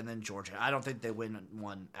 Syracuse, and then Georgia. I don't think they win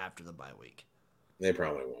one after the bye week. They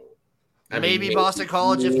probably won't. Maybe Boston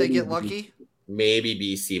College if they get lucky. Maybe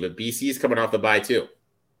BC, but BC's coming off the bye too.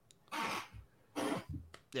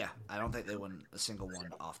 Yeah, I don't think they win a single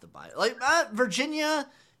one off the bye. Like Virginia,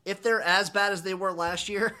 if they're as bad as they were last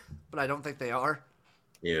year, but I don't think they are.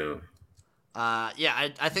 Yeah.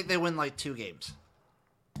 I think they win like 2 games.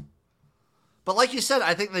 But like you said,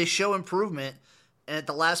 I think they show improvement, and at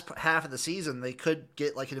the last half of the season, they could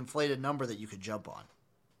get like an inflated number that you could jump on.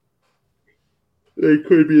 They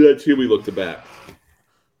could be that team we look to back.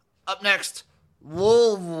 Up next,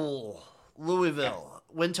 Louisville.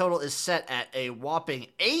 Win total is set at a whopping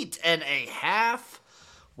 8.5,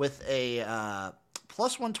 with a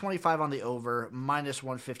plus 125 on the over, minus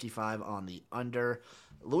 155 on the under.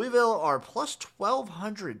 Louisville are plus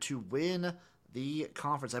 1,200 to win the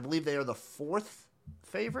conference. I believe they are the 4th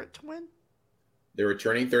favorite to win. They're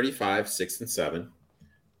returning 35, 6 and 7.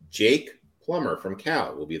 Jake Plummer from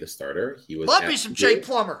Cal will be the starter. Love me some Jake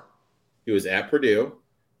Plummer. He was at Purdue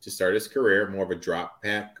to start his career, more of a drop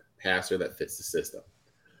back passer that fits the system.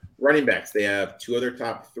 Running backs, they have 2 of their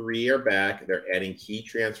top 3 are back. They're adding key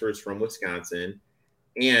transfers from Wisconsin.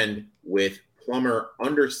 And with Plummer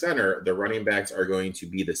under center, the running backs are going to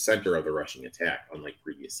be the center of the rushing attack, unlike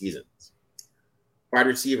previous seasons. Wide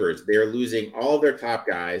receivers, they are losing all of their top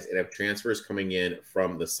guys and have transfers coming in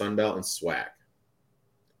from the Sun Belt and SWAC.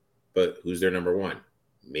 But who's their number 1?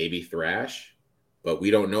 Maybe Thrash, but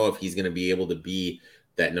we don't know if he's going to be able to be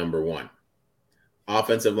that number 1.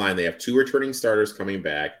 Offensive line, they have 2 returning starters coming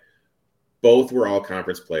back. Both were all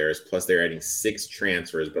conference players, plus they're adding 6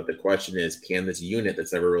 transfers. But the question is, can this unit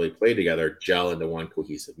that's never really played together gel into one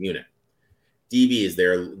cohesive unit? DB is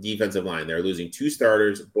their defensive line. They're losing 2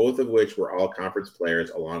 starters, both of which were all conference players,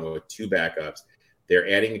 along with 2 backups. They're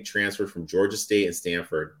adding a transfer from Georgia State and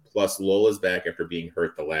Stanford, plus Lola's back after being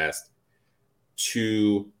hurt the last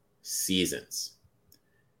 2 seasons.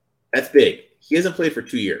 That's big. He hasn't played for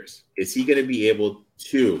 2 years. Is he going to be able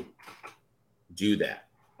to do that?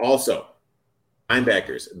 Also,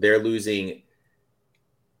 linebackers, they're losing.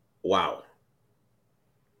 Wow.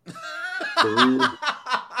 Three,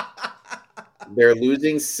 they're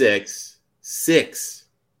losing six,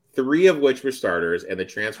 three of which were starters, and the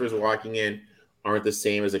transfers walking in aren't the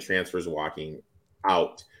same as the transfers walking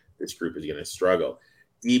out. This group is going to struggle.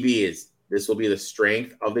 This will be the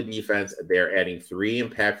strength of the defense. They're adding 3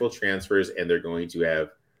 impactful transfers, and they're going to have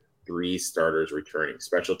 3 starters returning.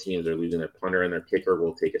 Special teams are losing their punter and their kicker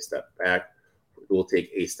will take a step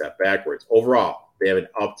backwards. Overall, they have an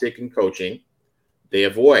uptick in coaching. They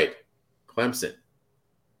avoid Clemson,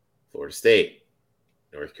 Florida State,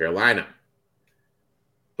 North Carolina.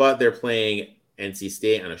 But they're playing NC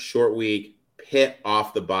State on a short week, Pitt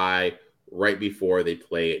off the bye right before they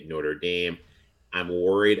play Notre Dame. I'm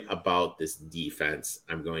worried about this defense.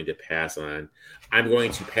 I'm going to pass on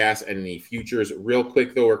any futures. Real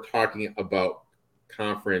quick, though, we're talking about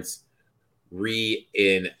conference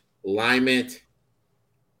realignment.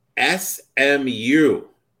 SMU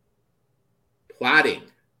plotting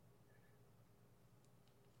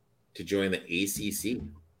to join the ACC.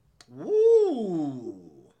 Woo!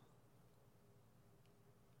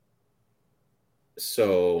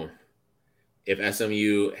 So if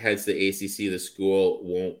SMU heads to the ACC, the school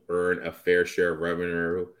won't earn a fair share of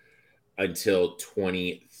revenue until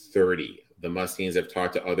 2030. The Mustangs have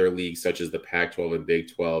talked to other leagues such as the Pac-12 and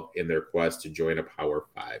Big 12 in their quest to join a Power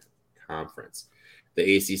 5 conference.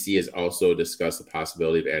 The ACC has also discussed the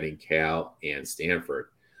possibility of adding Cal and Stanford.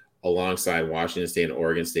 Alongside Washington State and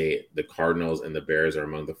Oregon State, the Cardinals and the Bears are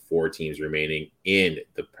among the 4 teams remaining in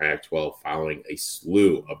the Pac-12 following a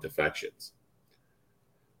slew of defections.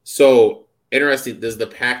 So, interesting. Does the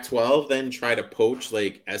Pac-12 then try to poach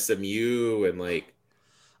like SMU and like?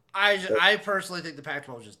 I personally think the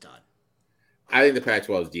Pac-12 is just done. I think the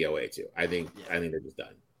Pac-12 is DOA too. I think they're just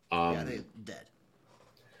done. I think it's dead.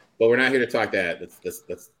 But we're not here to talk that.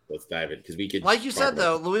 Let's dive in because we could. Like you said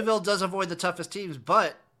though, Louisville does avoid the toughest teams,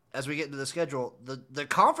 but as we get into the schedule, the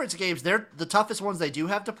conference games, they're the toughest ones they do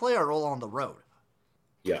have to play are all on the road.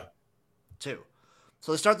 Yeah. Too.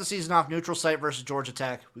 So they start the season off neutral site versus Georgia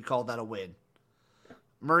Tech. We called that a win.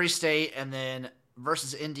 Murray State and then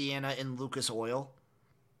versus Indiana in Lucas Oil.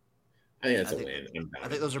 I think that's a win. I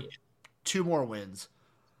think those are 2 more wins.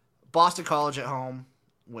 Boston College at home,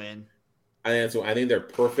 win. I think they're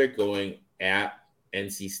perfect going at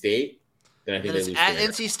NC State. Then I think they lose at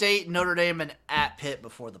NC State, Notre Dame, and at Pitt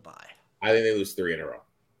before the bye. I think they lose 3 in a row.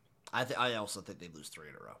 I also think they lose 3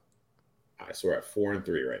 in a row. All right, so we're at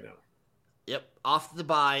 4-3 right now. Yep, off the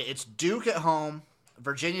bye, it's Duke at home,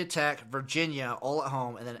 Virginia Tech, Virginia all at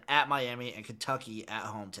home, and then at Miami and Kentucky at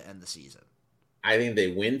home to end the season. I think they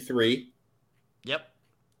win 3. Yep.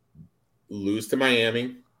 Lose to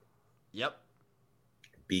Miami. Yep.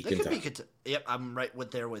 Beat Kentucky. Yep, I'm right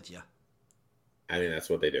there with you. I think that's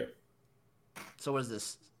what they do. So what is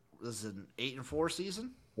this? This is an 8-4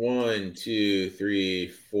 season? 1, 2, 3,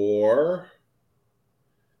 4,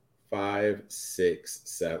 5, 6,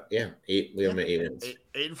 7. Yeah, 8. We have 8 wins.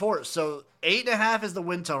 8-4. So 8.5 is the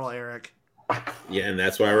win total, Eric. Yeah, and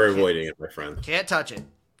that's why we're avoiding it, my friend. Can't touch it.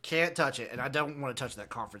 And I don't want to touch that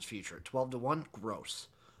conference future. 12-1, gross.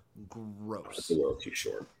 That's a little too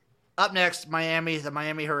short. Up next, Miami, the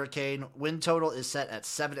Miami Hurricane. Win total is set at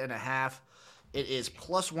 7.5. It is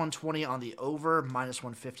plus 120 on the over, minus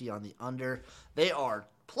 150 on the under. They are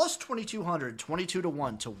plus 2,200,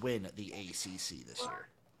 22-1 to win the ACC this year.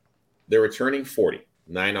 They're returning 40,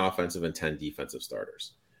 9 offensive and 10 defensive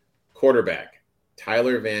starters. Quarterback,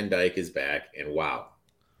 Tyler Van Dyke is back, and wow.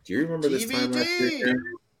 Do you remember this time last year,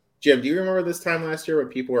 Jim? Do you remember this time last year when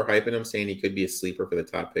people were hyping him, saying he could be a sleeper for the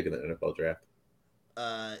top pick in the NFL draft?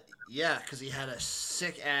 Yeah, because he had a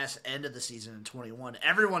sick-ass end of the season in 21.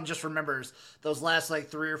 Everyone just remembers those last,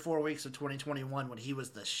 3 or 4 weeks of 2021 when he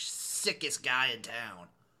was the sickest guy in town.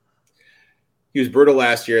 He was brutal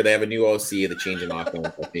last year. They have a new OC, the change in offense.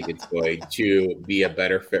 I think it's going to be a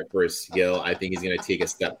better fit for his skill. I think he's going to take a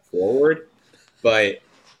step forward. But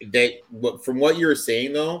from what you were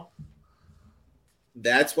saying, though,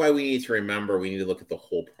 that's why we need to remember we need to look at the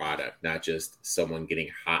whole product, not just someone getting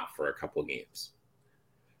hot for a couple games.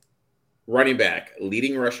 Running back,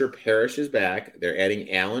 leading rusher Parrish is back. They're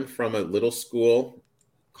adding Allen from a little school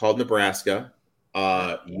called Nebraska.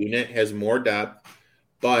 Unit has more depth,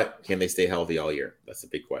 but can they stay healthy all year? That's the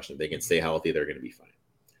big question. If they can stay healthy, they're going to be fine.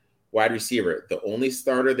 Wide receiver, the only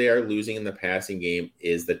starter they are losing in the passing game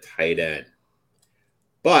is the tight end.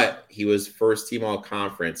 But he was first team all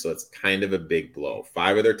conference, so it's kind of a big blow.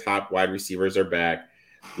 5 of their top wide receivers are back.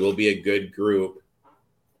 Will be a good group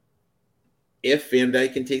if Van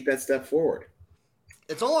Dyke can take that step forward.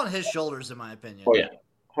 It's all on his shoulders, in my opinion. Oh, yeah,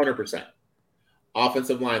 100%.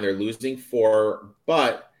 Offensive line, they're losing 4,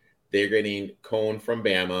 but They're getting Cone from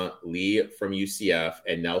Bama, Lee from UCF,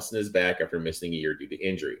 and Nelson is back after missing a year due to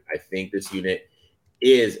injury. I think this unit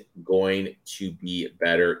is going to be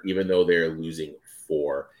better, even though they're losing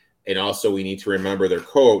 4. And also, we need to remember their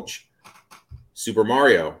coach, Super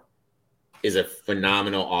Mario, is a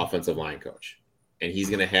phenomenal offensive line coach, and he's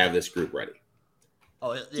going to have this group ready.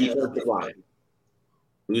 Oh, yeah. Defensive line,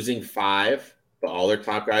 losing 5, but all their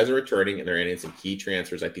top guys are returning, and they're adding some key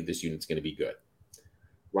transfers. I think this unit's going to be good.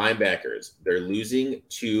 Linebackers, they're losing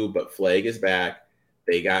 2, but Flagg is back.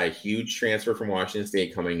 They got a huge transfer from Washington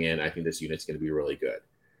State coming in. I think this unit's going to be really good.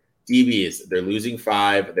 DBs, they're losing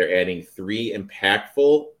 5. They're adding 3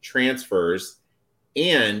 impactful transfers,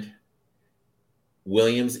 and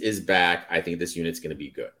Williams is back. I think this unit's going to be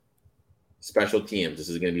good. Special teams, this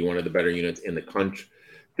is going to be one of the better units in the country.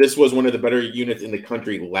 This was one of the better units in the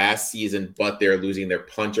country last season, but they're losing their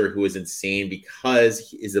punter, who is insane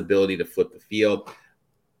because his ability to flip the field.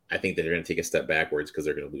 I think that they're going to take a step backwards because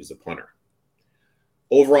they're going to lose the punter.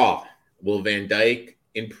 Overall, will Van Dyke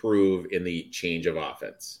improve in the change of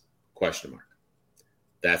offense? Question mark.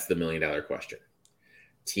 That's the $1 million question.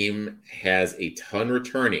 Team has a ton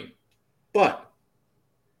returning, but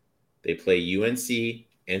they play UNC,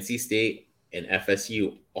 NC State, and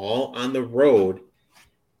FSU all on the road,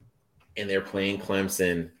 and they're playing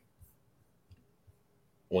Clemson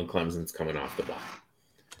when Clemson's coming off the bye.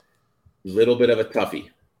 Little bit of a toughie.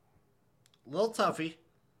 Little toughie.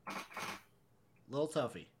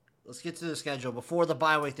 Let's get to the schedule. Before the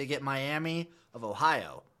bye week, they get Miami of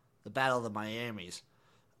Ohio, the Battle of the Miamis,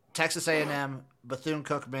 Texas A&M,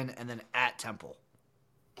 Bethune-Cookman, and then at Temple.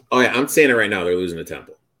 Oh yeah, I'm saying it right now. They're losing to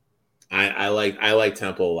Temple. I like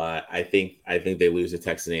Temple a lot. I think they lose to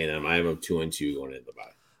Texas A&M. I am up 2-2 going into the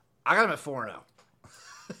bye. I got them at 4-0.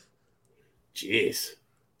 Jeez.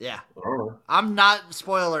 Yeah. Oh. I'm not,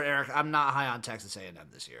 spoiler, Eric, I'm not high on Texas A&M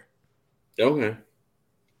this year. Okay.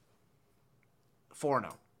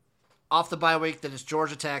 4-0. Off the bye week, then it's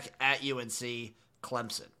Georgia Tech at UNC,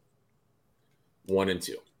 Clemson.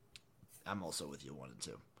 1-2. I'm also with you, 1-2.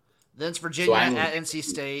 Then it's Virginia at NC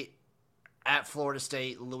State, at Florida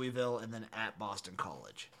State, Louisville, and then at Boston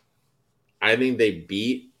College. I think they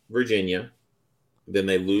beat Virginia. Then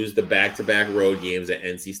they lose the back-to-back road games at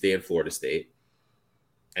NC State and Florida State.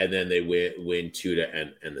 And then they win 2 to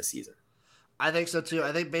end the season. I think so, too.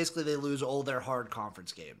 I think basically they lose all their hard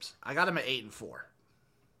conference games. I got them at 8-4.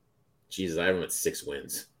 Jesus, I have them at 6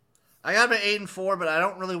 wins. I got them at 8-4, but I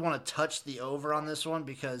don't really want to touch the over on this one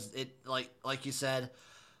because it, like you said,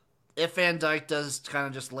 if Van Dyke does kind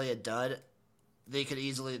of just lay a dud, they're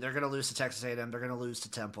going to lose to Texas A&M. They're going to lose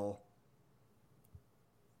to Temple.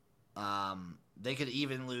 They could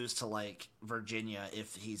even lose to Virginia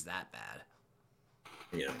if he's that bad.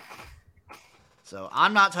 Yeah. So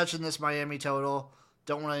I'm not touching this Miami total.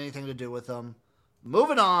 Don't want anything to do with them.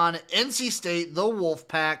 Moving on, NC State, the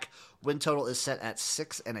Wolfpack. Win total is set at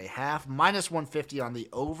 6.5, minus 150 on the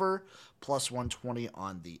over, plus 120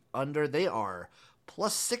 on the under. They are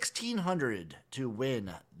plus 1,600 to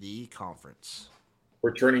win the conference.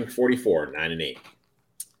 We're turning 44, 9-8.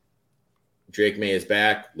 Drake May is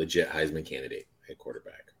back, legit Heisman candidate at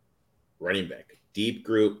quarterback. Running back, deep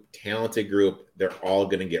group, talented group. They're all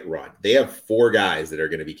going to get run. They have 4 guys that are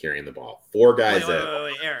going to be carrying the ball. 4 guys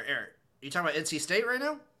Wait, Eric. You talking about NC State right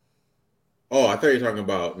now? Oh, I thought you were talking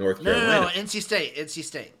about North Carolina. No, NC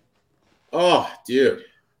State. Oh, dude.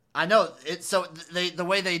 I know. So the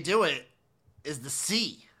way they do it is the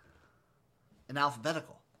C in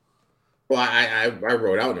alphabetical. Well, I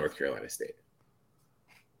wrote out North Carolina State.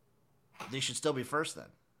 They should still be first then.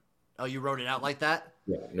 Oh, you wrote it out like that?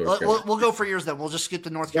 Yeah, we'll go for yours then. We'll just skip to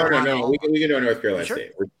North Carolina. No. We can do North Carolina sure?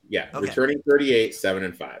 State. Okay. Returning 38,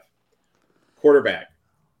 7-5. Quarterback.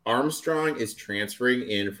 Armstrong is transferring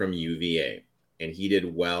in from UVA, and he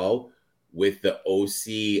did well with the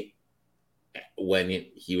OC when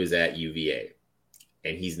he was at UVA.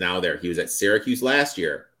 And he's now there. He was at Syracuse last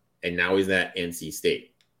year, and now he's at NC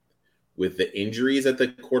State. With the injuries at the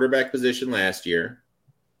quarterback position last year,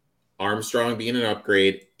 Armstrong being an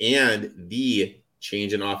upgrade, and the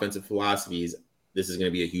change in offensive philosophies, this is going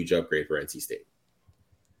to be a huge upgrade for NC State.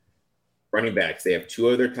 Running backs, they have 2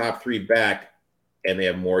 of their top 3 back, and they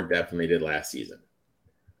have more depth than they did last season.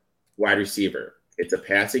 Wide receiver, it's a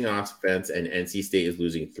passing offense, and NC State is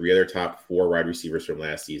losing 3 of their top 4 wide receivers from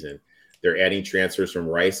last season. They're adding transfers from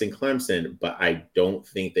Rice and Clemson, but I don't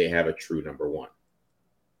think they have a true number 1.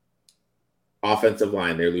 Offensive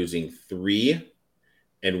line, they're losing 3,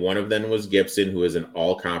 and one of them was Gibson, who is an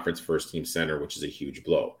all-conference first-team center, which is a huge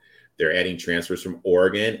blow. They're adding transfers from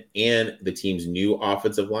Oregon, and the team's new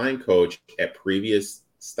offensive line coach at previous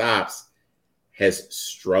stops has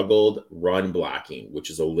struggled run blocking, which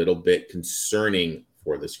is a little bit concerning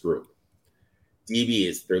for this group.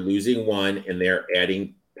 DBs, they're losing one, and they're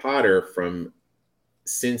adding Potter from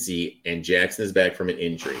Cincy, and Jackson is back from an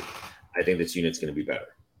injury. I think this unit's going to be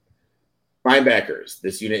better. Linebackers,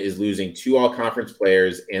 this unit is losing 2 all-conference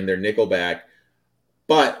players and their nickel back,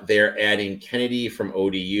 but they're adding Kennedy from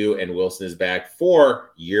ODU, and Wilson is back for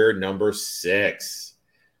year number 6.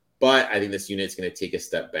 But I think this unit's going to take a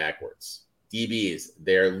step backwards. DBs,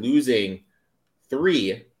 they're losing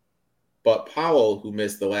 3, but Powell, who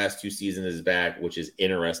missed the last 2 seasons, is back, which is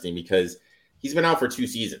interesting because he's been out for 2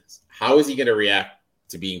 seasons. How is he going to react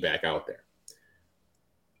to being back out there?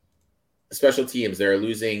 Special teams, they're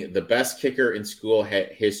losing the best kicker in school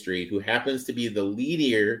history, who happens to be the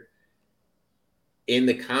leader in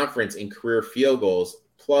the conference in career field goals,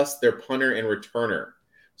 plus their punter and returner.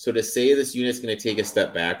 So to say this unit's going to take a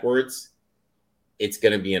step backwards, it's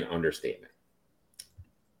going to be an understatement.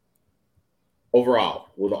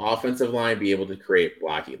 Overall, will the offensive line be able to create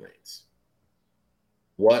blocking lanes?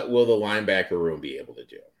 What will the linebacker room be able to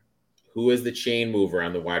do? Who is the chain mover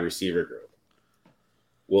on the wide receiver group?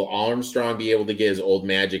 Will Armstrong be able to get his old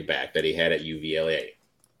magic back that he had at UVLA?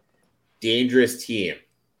 Dangerous team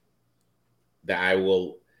that I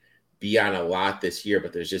will be on a lot this year,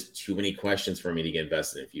 but there's just too many questions for me to get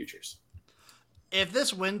invested in futures. If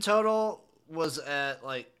this win total was at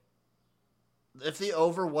if the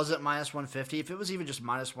over wasn't -150, if it was even just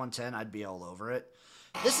 -110, I'd be all over it.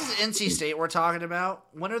 This is NC State we're talking about.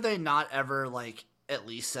 When are they not ever at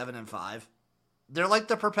least 7-5? They're like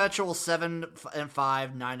the perpetual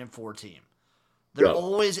 7-5, 9-4 team. They're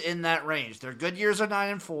always in that range. Their good years are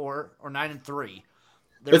 9-4 or 9-3.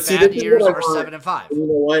 Their bad years are 7-5. You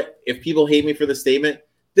know what? If people hate me for the statement,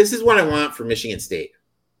 this is what I want for Michigan State.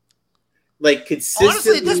 Consistently.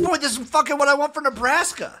 Honestly, at this point, this is fucking what I want for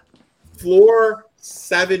Nebraska. Floor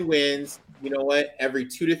 7 wins. You know what? Every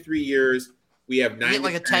 2 to 3 years, we have 9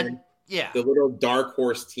 like a 10. Yeah. The little dark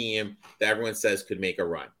horse team that everyone says could make a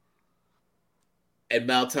run. And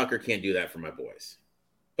Mel Tucker can't do that for my boys.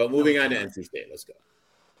 But moving on to NC State, let's go.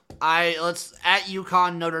 Let's at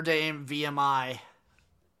UConn, Notre Dame, VMI.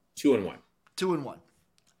 2-1. 2-1.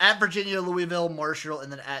 At Virginia, Louisville, Marshall,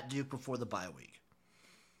 and then at Duke before the bye week.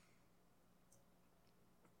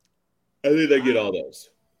 I think they get all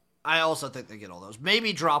those. I also think they get all those.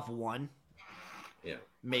 Maybe drop 1. Yeah.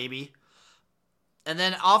 Maybe. And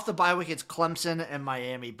then off the bye week, it's Clemson and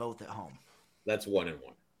Miami both at home. That's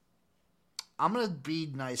 1-1. I'm going to be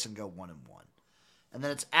nice and go 1-1. And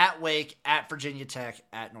then it's at Wake, at Virginia Tech,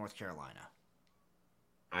 at North Carolina.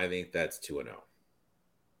 I think that's 2-0.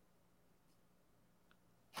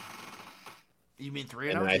 You mean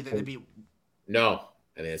 3-0? No.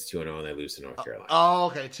 I think it's 2-0 and they lose to North Carolina. Oh,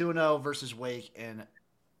 okay. 2-0 versus Wake and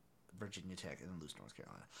Virginia Tech and then lose to North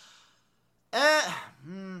Carolina.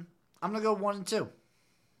 I'm going to go 1-2.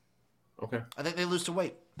 Okay. I think they lose to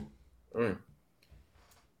Wake. All right.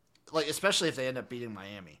 Especially if they end up beating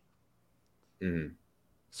Miami. Mm-hmm.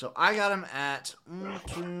 So I got them at 1,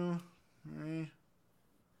 2, 3.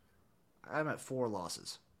 I'm at 4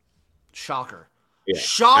 losses. Shocker. Yeah.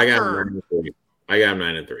 Shocker. I got them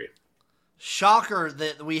 9-3. Shocker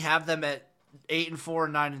that we have them at 8-4,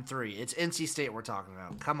 9-3. It's NC State we're talking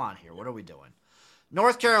about. Come on here. What are we doing?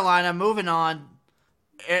 North Carolina, moving on.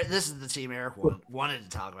 This is the team Erik wanted to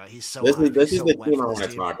talk about. He's so This is the team I want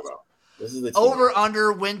to talk about. This is the team.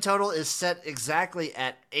 Over-under win total is set exactly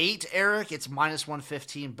at 8, Erik. It's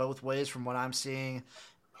 -115 both ways from what I'm seeing.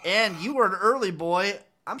 And you were an early boy.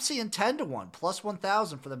 I'm seeing 10-1, plus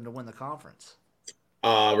 1,000 for them to win the conference.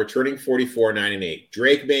 Returning 44, 9-8.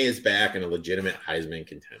 Drake May is back and a legitimate Heisman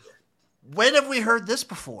contender. When have we heard this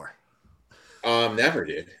before? Never,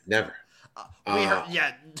 dude. Never.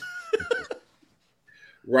 Yeah.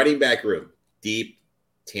 Running back room. Deep,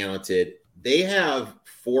 talented. They have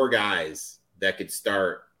 4 guys that could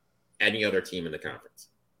start any other team in the conference.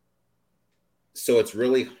 So it's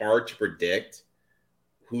really hard to predict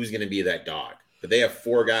who's going to be that dog. But they have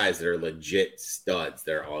 4 guys that are legit studs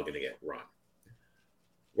that are all going to get run.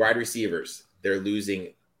 Wide receivers, they're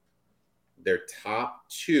losing their top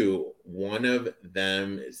 2. One of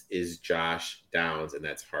them is Josh Downs, and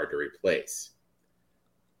that's hard to replace.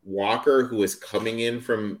 Walker, who is coming in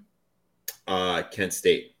from Kent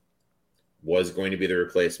State, was going to be the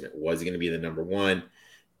replacement, was going to be the number 1.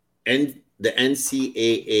 And the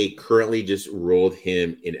NCAA currently just ruled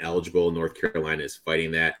him ineligible. North Carolina is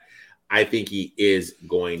fighting that. I think he is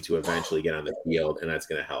going to eventually get on the field, and that's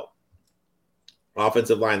going to help.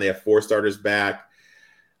 Offensive line, they have 4 starters back,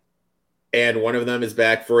 and one of them is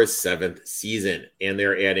back for his 7th season, and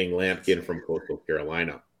they're adding Lampkin from Coastal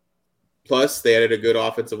Carolina. Plus, they added a good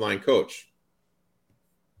offensive line coach.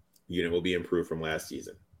 Unit will be improved from last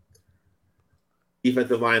season.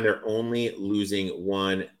 Defensive line, they're only losing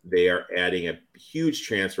one. They are adding a huge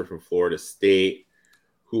transfer from Florida State,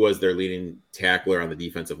 who was their leading tackler on the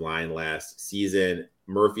defensive line last season.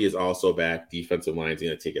 Murphy is also back. Defensive line is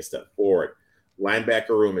going to take a step forward. Linebacker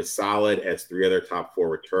room is solid as 3 other top 4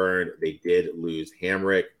 returned. They did lose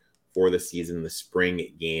Hamrick for the season in the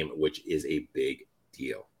spring game, which is a big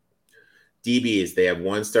deal. DBs, they have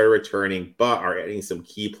 1 starter returning, but are adding some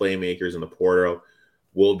key playmakers in the portal.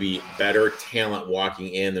 Will be better talent walking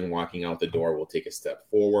in than walking out the door. Will take a step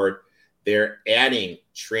forward. They're adding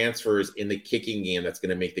transfers in the kicking game that's going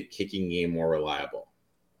to make the kicking game more reliable.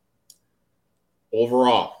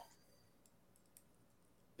 Overall,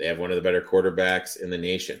 they have one of the better quarterbacks in the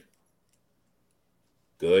nation.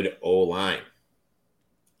 Good O-line.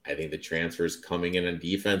 I think the transfers coming in on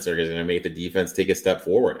defense are going to make the defense take a step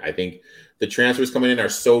forward. I think the transfers coming in are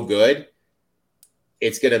so good,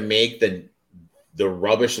 it's going to make the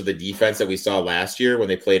rubbish of the defense that we saw last year when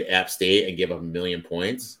they played App State and gave up 1 million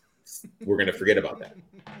points. We're going to forget about that.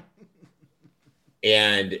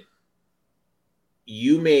 And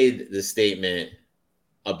you made the statement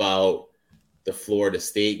about the Florida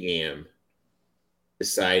State game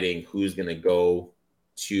deciding who's going to go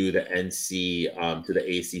to the NC, to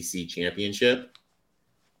the ACC championship.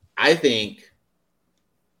 I think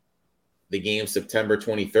the game September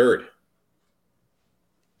 23rd,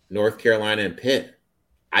 North Carolina and Pitt.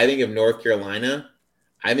 I think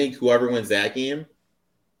I think whoever wins that game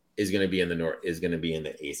is going to be in the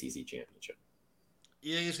ACC championship.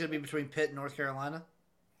 You think it's going to be between Pitt and North Carolina?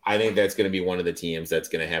 I think that's going to be one of the teams that's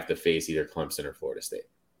going to have to face either Clemson or Florida State.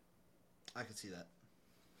 I can see that.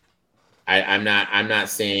 I'm not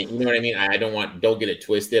saying, you know what I mean? Don't get it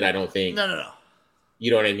twisted. I don't think. No.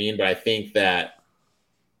 You know what I mean? But I think that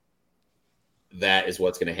is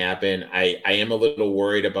what's going to happen. I am a little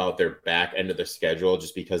worried about their back end of their schedule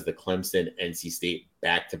just because the Clemson NC State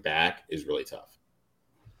back-to-back is really tough.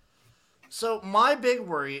 So my big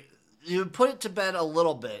worry, you put it to bed a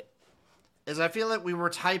little bit, is I feel like we were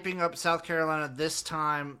typing up South Carolina this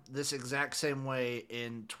time, this exact same way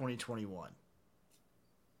in 2021.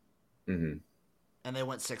 Mm-hmm. And they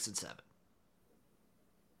went 6-7.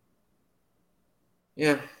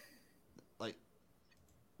 Yeah. Like,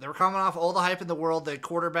 they were coming off all the hype in the world. The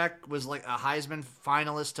quarterback was like a Heisman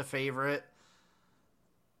finalist to favorite.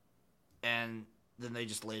 And then they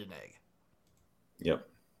just laid an egg. Yep.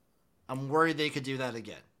 I'm worried they could do that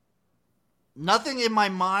again. Nothing in my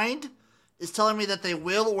mind is telling me that they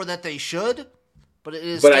will or that they should, but it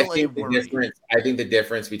is still a worry. I think the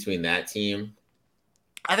difference between that team,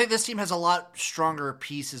 I think this team has a lot stronger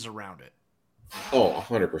pieces around it. Oh,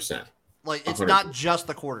 100%. Like, it's 100%. Not just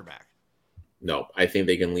the quarterback. No, I think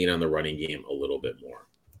they can lean on the running game a little bit more.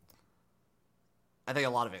 I think a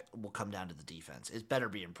lot of it will come down to the defense. It better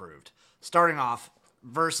be improved. Starting off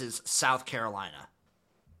versus South Carolina.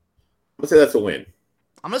 Let's say that's a win.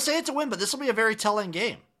 I'm going to say it's a win, but this will be a very telling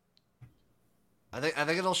game. I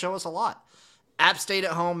think it'll show us a lot. App State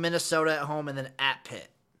at home, Minnesota at home, and then at Pitt.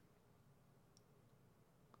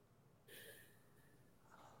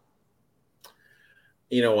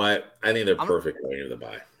 You know what? I think they're perfect going into the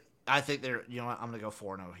bye. I think they're, you know what? I'm going to go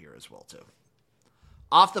 4-0 here as well, too.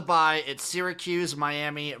 Off the bye, it's Syracuse,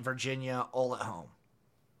 Miami, Virginia, all at home.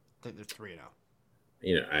 I think they're 3-0.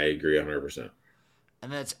 You know, I agree 100%.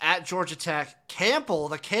 And then it's at Georgia Tech, Campbell,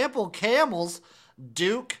 the Campbell Camels,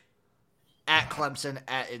 Duke, at Clemson,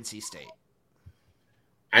 at NC State.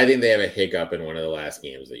 I think they have a hiccup in one of the last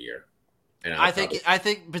games of the year. And I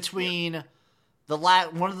think between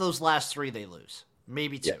one of those last 3 they lose.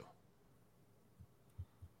 Maybe 2. Yeah.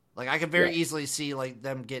 Like, I could very easily see like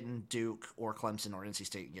them getting Duke or Clemson or NC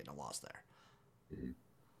State getting a loss there. Mm-hmm.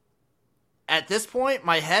 At this point,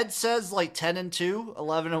 my head says like 10-2,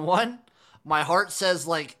 11-1. My heart says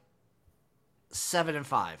like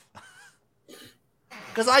 7-5.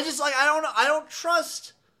 Because I just like I don't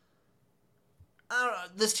trust.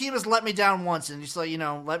 This team has let me down once, and just like, you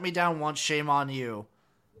know, let me down once, shame on you.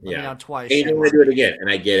 Let me down twice. And you don't want to do it again, and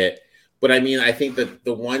I get it. But I mean, I think that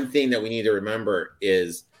the one thing that we need to remember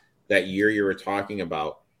is that year you were talking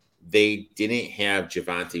about, they didn't have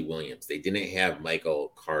Javonte Williams. They didn't have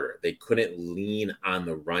Michael Carter. They couldn't lean on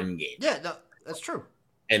the run game. Yeah, no, that's true.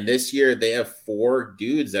 And this year they have 4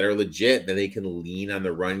 dudes that are legit that they can lean on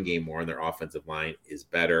the run game more, and their offensive line is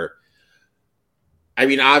better. I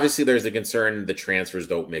mean, obviously there's the concern the transfers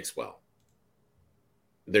don't mix well.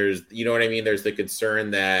 There's, you know what I mean? There's the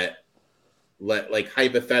concern that, like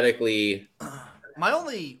hypothetically, my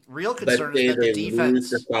only real concern is that the defense lose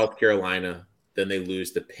to South Carolina, then they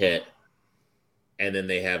lose to Pitt. and then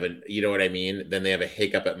they have you know what I mean? Then they have a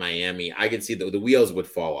hiccup at Miami. I can see the wheels would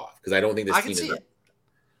fall off because I don't think this team is.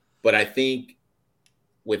 But I think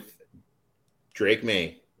with Drake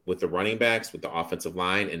May, with the running backs, with the offensive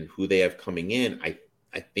line, and who they have coming in, I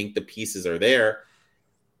think the pieces are there.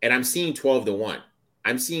 And I'm seeing 12-1.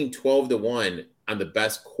 I'm seeing 12-1 on the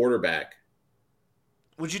best quarterback.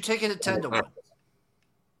 Would you take it at 10-1?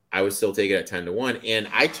 I would still take it at 10-1. And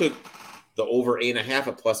I took the over 8.5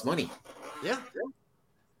 at plus money. Yeah.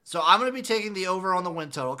 So I'm going to be taking the over on the win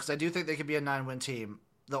total because I do think they could be a 9-win team.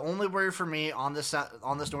 The only worry for me on this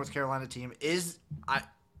North Carolina team is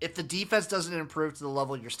if the defense doesn't improve to the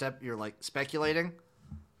level you're like speculating,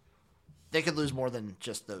 they could lose more than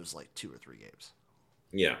just those like 2 or 3 games.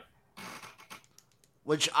 Yeah.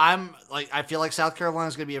 Which I feel like South Carolina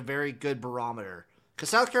is going to be a very good barometer because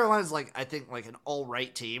South Carolina is I think an all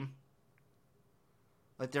right team.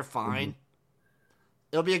 Like they're fine. Mm-hmm.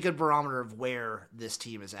 It'll be a good barometer of where this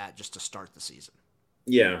team is at just to start the season.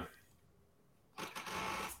 Yeah.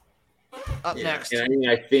 Up next. And I mean,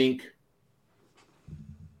 I think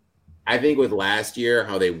with last year,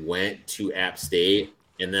 how they went to App State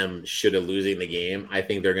and them should have losing the game, I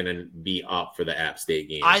think they're going to be up for the App State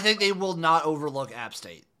game. I think they will not overlook App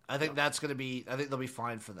State. I think they'll be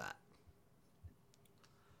fine for that.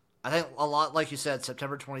 I think a lot, like you said,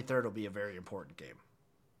 September 23rd will be a very important game.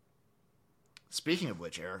 Speaking of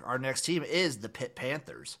which, Eric, our next team is the Pitt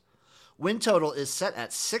Panthers. Win total is set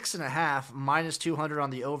at 6.5, minus 200 on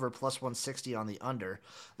the over, plus 160 on the under.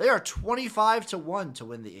 They are 25-1 to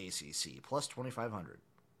win the ACC, plus 2,500.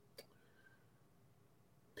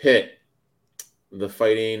 Pitt, the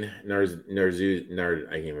Fighting Nard, I can't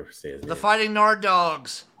remember saying his name. The Fighting Nard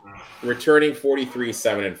Dogs. Returning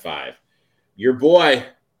 43-7-5. Your boy,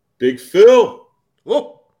 Big Phil.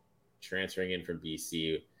 Whoa. Transferring in from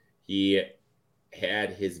BC. He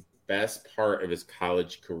had his best part of his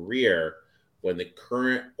college career when the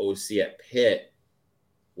current OC at Pitt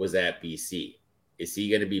was at BC. Is he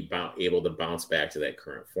going to be able to bounce back to that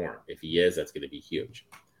current form? If he is, that's going to be huge.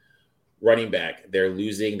 Running back, they're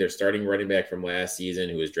losing their starting running back from last season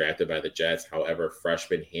who was drafted by the Jets. However,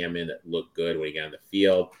 freshman Hammond looked good when he got on the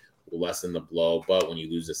field, will lessen the blow. But when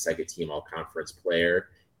you lose a second-team all-conference player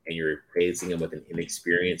and you're replacing him with an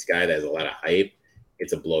inexperienced guy that has a lot of hype,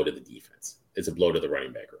 it's a blow to the defense. It's a blow to the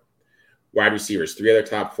running back room. Wide receivers, 3 other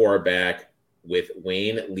top 4 are back. With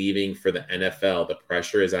Wayne leaving for the NFL, the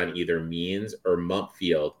pressure is on either Means or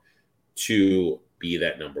Mumpfield to be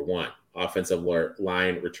that number 1. Offensive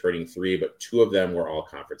line returning 3, but 2 of them were all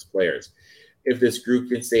conference players. If this group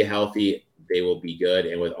can stay healthy, they will be good.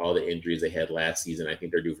 And with all the injuries they had last season, I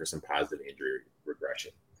think they're due for some positive injury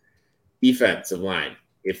regression. Defensive line.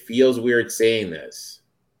 It feels weird saying this,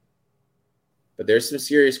 but there's some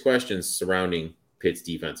serious questions surrounding Pitt's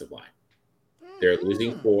defensive line. They're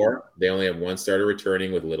losing 4. They only have 1 starter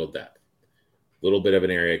returning with little depth. Little bit of an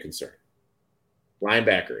area of concern.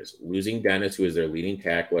 Linebackers, losing Dennis, who is their leading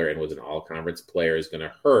tackler and was an all-conference player, is going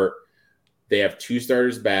to hurt. They have 2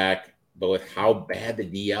 starters back, but with how bad the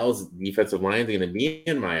DL's defensive line is going to be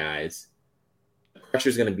in my eyes, the pressure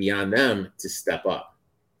is going to be on them to step up.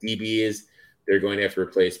 DBs, they're going to have to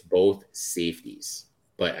replace both safeties,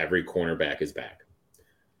 but every cornerback is back.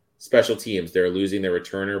 Special teams, they're losing their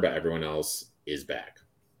returner, but everyone else is back.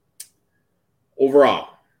 Overall,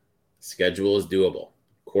 schedule is doable.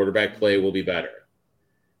 Quarterback play will be better.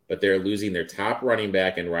 But they're losing their top running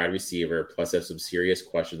back and wide receiver, plus have some serious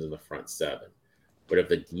questions in the front 7. But if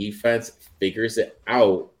the defense figures it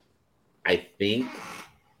out, I think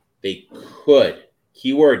they could,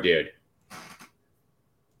 keyword dude,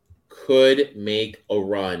 could make a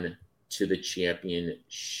run to the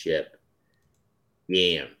championship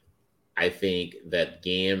game. I think that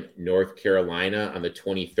game, North Carolina on the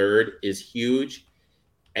 23rd, is huge.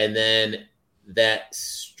 And then that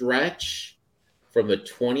stretch from the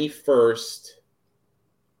 21st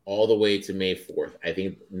all the way to May 4th, I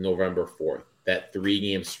think November 4th, that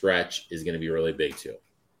 3-game stretch is going to be really big too.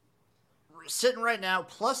 Sitting right now,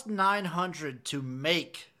 plus 900 to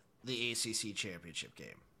make the ACC championship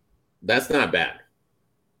game. That's not bad.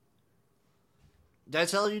 Did I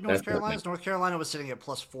tell you North Carolina was sitting at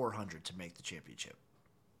plus 400 to make the championship.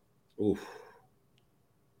 Oof.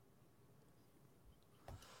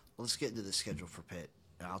 Let's get into the schedule for Pitt,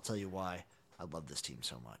 and I'll tell you why I love this team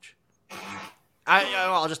so much.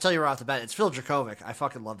 I'll just tell you right off the bat. It's Phil Dracovic. I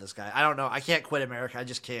fucking love this guy. I don't know. I can't quit America. I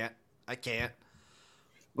just can't. I can't.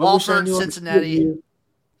 Walford, Cincinnati.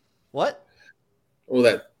 What? Well,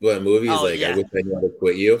 that movie is yeah. I wish I knew how to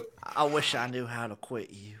quit you. I wish I knew how to quit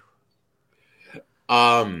you.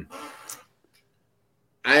 I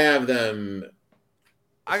have them.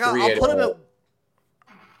 I'll put them at.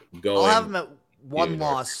 go. I'll have them at one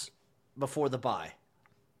loss before the bye.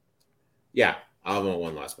 Yeah, I'll have them at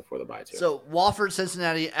one loss before the bye too. So Wofford,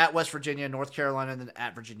 Cincinnati, at West Virginia, North Carolina, and then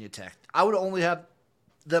at Virginia Tech. I would only have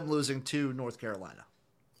them losing to North Carolina.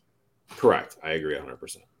 Correct. I agree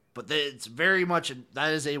 100%. But it's very much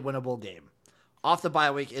that is a winnable game. Off the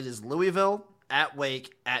bye week, it is Louisville, at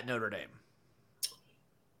Wake, at Notre Dame.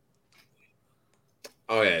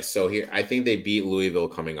 Oh yeah, so here I think they beat Louisville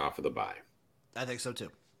coming off of the bye. I think so too.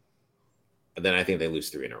 And then I think they lose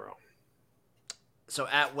 3 in a row. So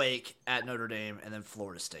at Wake, at Notre Dame, and then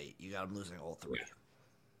Florida State. You got them losing all 3.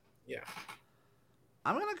 Yeah.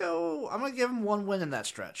 I'm gonna give them one win in that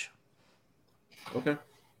stretch. Okay.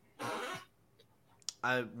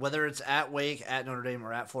 Whether it's at Wake, at Notre Dame,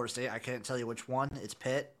 or at Florida State, I can't tell you which one. It's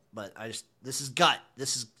Pitt, but this is gut.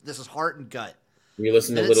 This is heart and gut. You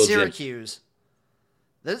listen to then Little Syracuse. Jim.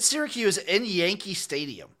 Then it's Syracuse in Yankee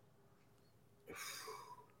Stadium.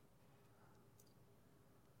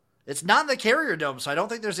 It's not in the Carrier Dome, so I don't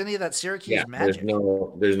think there's any of that Syracuse magic.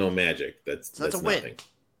 There's no magic. That's a nothing. win.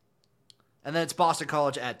 And then it's Boston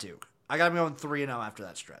College at Duke. I got them going 3-0 after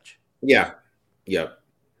that stretch. Yeah. Yep.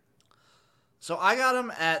 So I got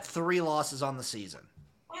them at 3 losses on the season.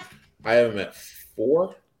 I have them at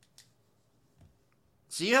 4.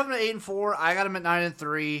 So you have them at 8-4. I got them at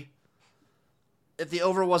 9-3. If the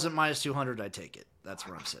over wasn't minus 200, I'd take it. That's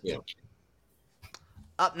where I'm sitting. Yeah.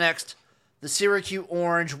 Up next, the Syracuse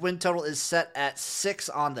Orange win total is set at 6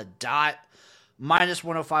 on the dot. Minus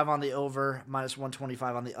 105 on the over, minus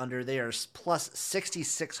 125 on the under. They are plus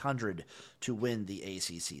 6,600 to win the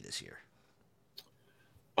ACC this year.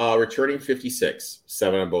 Returning 56,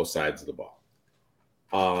 7 on both sides of the ball.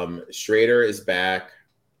 Schrader is back,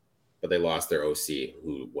 but they lost their OC,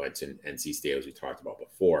 who went to NC State, as we talked about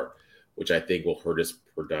before, which I think will hurt his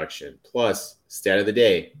production. Plus, stat of the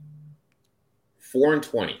day,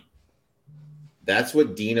 4-20. That's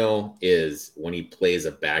what Dino is when he plays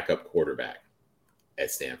a backup quarterback at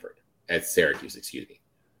Syracuse, excuse me.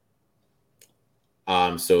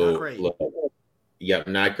 So, not great.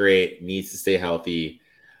 Not great. Needs to stay healthy.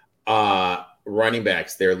 Running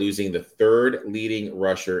backs, they're losing the 3rd leading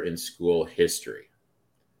rusher in school history.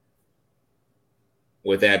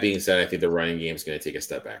 With that being said, I think the running game is going to take a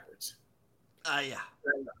step backwards. Yeah.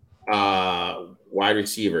 Wide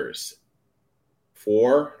receivers,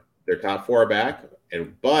 4. Their top 4 are back,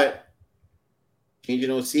 but change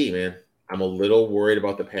in OC, man. I'm a little worried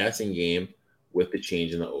about the passing game with the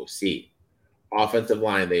change in the OC. Offensive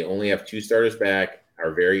line, they only have 2 starters back,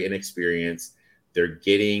 are very inexperienced. They're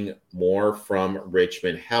getting more from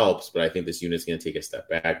Richmond helps, but I think this unit's going to take a step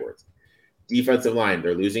backwards. Defensive line,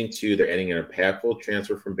 they're losing 2. They're adding an impactful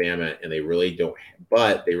transfer from Bama, and they really don't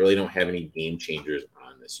have any game changers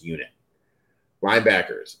on this unit.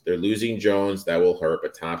 Linebackers, they're losing Jones. That will hurt,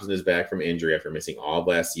 but Thompson is back from injury after missing all of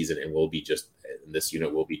last season and this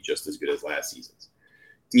unit will be just as good as last season's.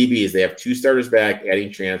 DBs, they have 2 starters back,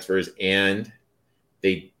 adding transfers, and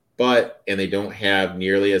they don't have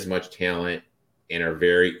nearly as much talent and are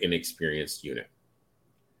very inexperienced unit.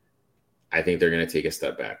 I think they're going to take a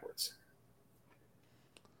step backwards.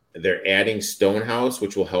 They're adding Stonehouse,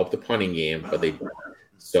 which will help the punting game, but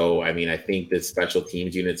I think the special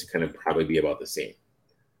teams units can probably be about the same.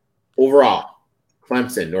 Overall,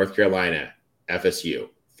 Clemson, North Carolina, FSU,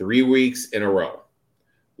 3 weeks in a row,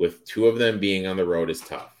 with 2 of them being on the road is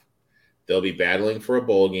tough. They'll be battling for a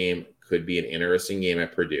bowl game. Could be an interesting game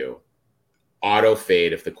at Purdue. Auto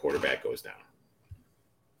fade if the quarterback goes down.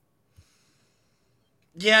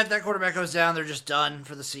 Yeah, if that quarterback goes down, they're just done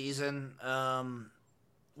for the season.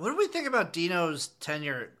 What do we think about Dino's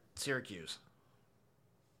tenure at Syracuse?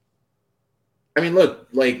 I mean, look,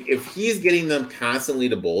 if he's getting them constantly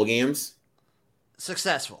to bowl games,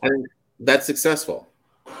 successful. I mean, that's successful.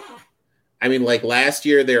 I mean, last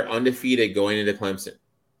year, they're undefeated going into Clemson.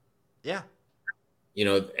 Yeah.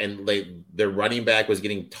 And their running back was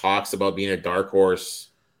getting talks about being a dark horse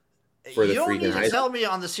for the freaking high. You don't need to tell me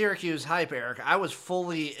on the Syracuse hype, Eric. I was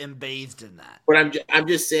fully embathed in that. But I'm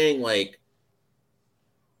just saying,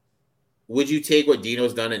 would you take what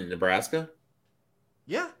Dino's done in Nebraska?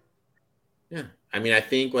 Yeah. Yeah. I mean, I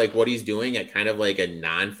think what he's doing at kind of a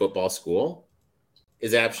non-football school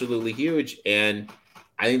is absolutely huge. And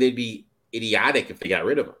I think they'd be idiotic if they got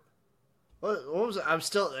rid of him. What was it? I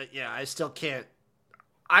still can't.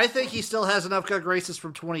 I think he still has enough good graces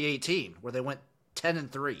from 2018 where they went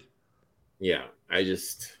 10-3. Yeah.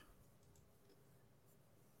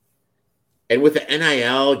 And with the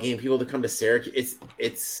NIL getting people to come to Syracuse,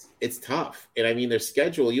 it's tough. And I mean, their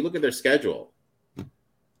schedule, you look at their schedule.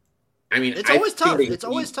 I mean, it's always tough. It's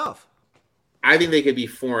always tough. I think they could be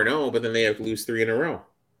 4-0, but then they have to lose 3 in a row.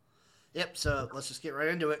 Yep, so let's just get right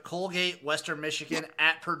into it. Colgate, Western Michigan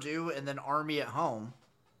at Purdue, and then Army at home.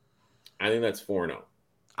 I think that's 4-0.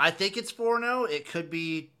 I think it's 4-0. It could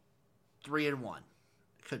be 3-1.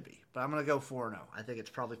 It could be. But I'm going to go 4-0. I think it's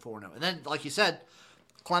probably 4-0. And then, like you said,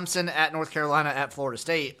 Clemson at North Carolina at Florida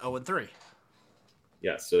State, 0-3.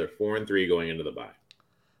 Yes, so they're 4-3 going into the bye.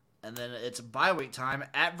 And then it's bye week time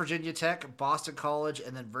at Virginia Tech, Boston College,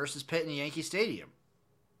 and then versus Pitt in Yankee Stadium.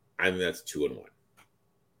 I think that's 2-1.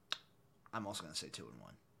 I'm also going to say 2-1.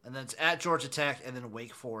 And then it's at Georgia Tech, and then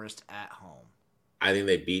Wake Forest at home. I think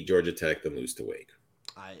they beat Georgia Tech, then lose to Wake.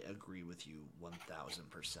 I agree with you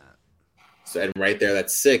 1,000%. So, and right there,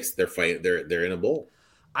 that's 6. They're fighting. They're in a bowl.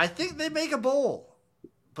 I think they make a bowl,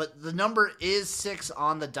 but the number is 6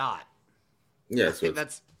 on the dot. Yeah, I think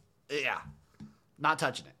not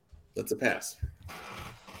touching it. That's a pass.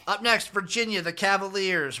 Up next, Virginia, the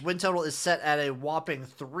Cavaliers. Win total is set at a whopping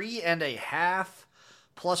 3.5,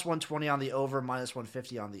 plus 120 on the over, minus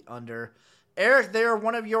 150 on the under. Erik, they are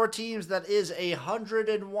one of your teams that is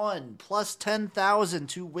 101, plus 10,000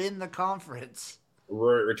 to win the conference.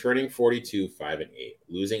 We're returning 42, 5-8.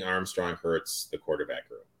 Losing Armstrong hurts the quarterback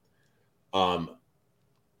room.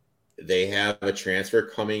 They have a transfer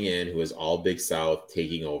coming in who is all Big South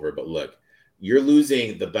taking over. But look, you're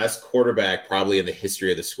losing the best quarterback probably in the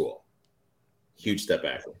history of the school. Huge step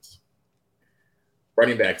backwards.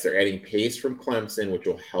 Running backs are adding Pace from Clemson, which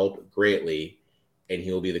will help greatly, and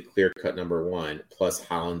he will be the clear-cut number 1. Plus,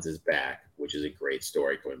 Hollins is back, which is a great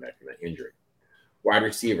story coming back from that injury. Wide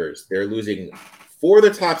receivers, they're losing 4 of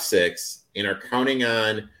the top 6 and are counting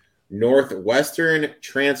on Northwestern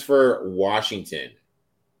transfer Washington.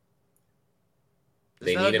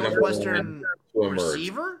 They need a Northwestern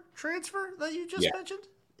receiver transfer that you just mentioned?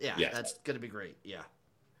 Yeah, that's going to be great. Yeah.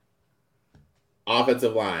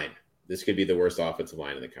 Offensive line. This could be the worst offensive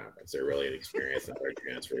line in the conference. They're really inexperienced in their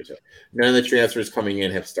transfers. None of the transfers coming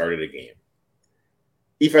in have started a game.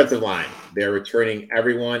 Defensive line. They're returning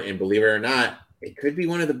everyone, and believe it or not, it could be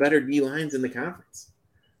one of the better D lines in the conference.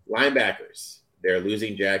 Linebackers. They're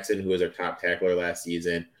losing Jackson, who was their top tackler last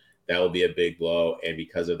season. That will be a big blow, and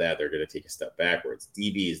because of that, they're going to take a step backwards.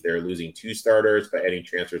 DBs, they're losing 2 starters by adding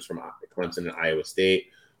transfers from Clemson and Iowa State,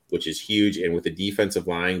 which is huge. And with the defensive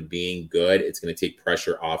line being good, it's going to take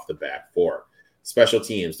pressure off the back 4. Special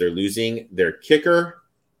teams, they're losing their kicker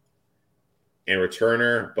and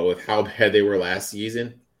returner, but with how bad they were last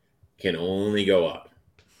season, can only go up.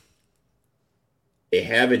 They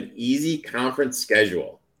have an easy conference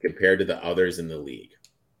schedule compared to the others in the league.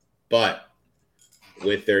 But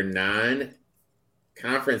with their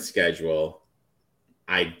non-conference schedule,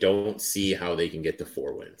 I don't see how they can get to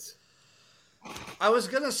 4 wins. I was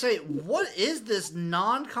going to say, what is this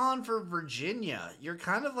non-con for Virginia? You're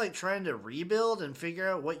kind of like trying to rebuild and figure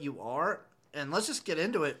out what you are. And let's just get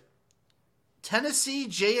into it. Tennessee,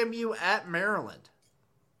 JMU at Maryland.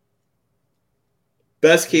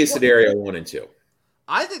 Best case scenario, 1 and 2.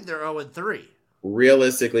 I think they're 0-3.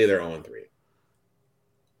 Realistically, they're 0-3.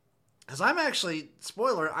 Because I'm actually,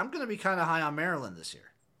 spoiler, I'm going to be kind of high on Maryland this year.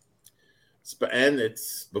 And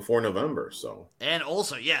it's before November, so. And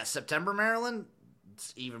also, September Maryland,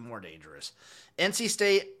 it's even more dangerous. NC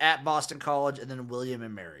State at Boston College, and then William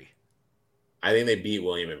and Mary. I think they beat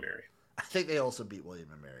William and Mary. I think they also beat William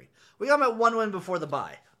and Mary. We got them at 1 win before the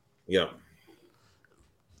bye. Yeah.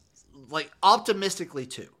 Like, optimistically,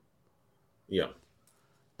 2. Yeah.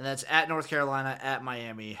 And that's at North Carolina, at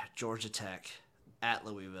Miami, Georgia Tech, at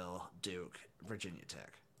Louisville, Duke, Virginia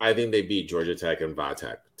Tech. I think they beat Georgia Tech and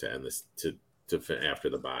Vatech to end this to after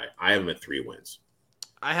the bye. I have them at 3 wins.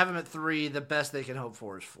 I have them at 3. The best they can hope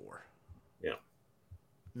for is 4. Yeah.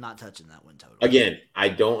 Not touching that win total. Again, I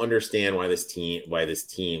don't understand why this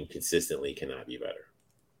team consistently cannot be better.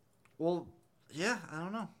 Well, yeah, I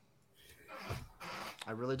don't know.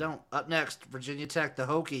 I really don't. Up next, Virginia Tech, the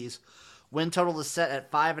Hokies. Win total is set at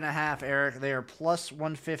 5.5, Erik. They are plus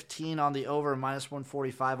 115 on the over, minus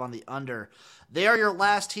 145 on the under. They are your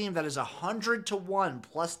last team that is 100-1,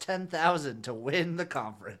 plus 10,000 to win the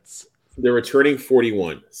conference. They're returning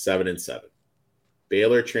 41, 7-7.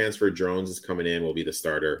 Baylor transfer Jones is coming in, will be the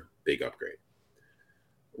starter. Big upgrade.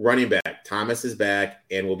 Running back, Thomas is back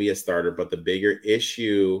and will be a starter, but the bigger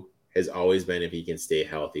issue has always been if he can stay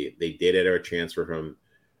healthy. They did at our transfer from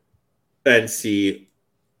NC,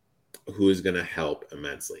 who is going to help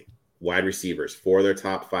immensely. Wide receivers, 4 of their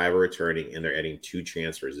top 5 are returning, and they're adding 2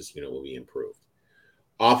 transfers. This unit will be improved.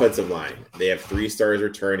 Offensive line, they have 3 starters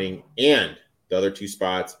returning, and the other 2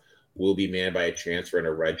 spots will be manned by a transfer and a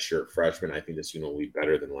redshirt freshman. I think this unit will be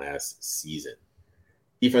better than last season.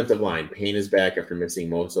 Defensive line, Payne is back after missing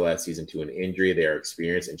most of last season to an injury. They are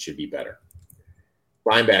experienced and should be better.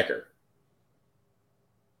 Linebacker,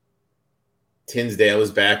 Tinsdale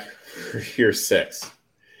is back for year 6.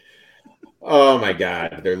 Oh, my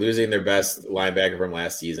God. They're losing their best linebacker from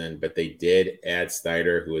last season, but they did add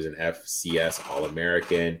Snyder, who is an FCS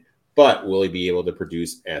All-American. But will he be able to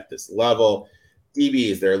produce at this level?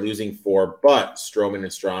 DBs, they're losing 4, but Stroman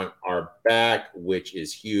and Strong are back, which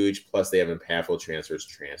is huge. Plus, they have impactful transfers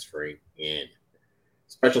transferring in.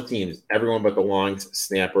 Special teams, everyone but the long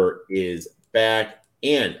snapper is back,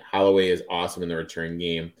 and Holloway is awesome in the return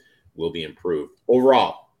game, will be improved.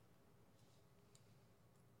 Overall,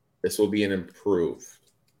 this will be an improved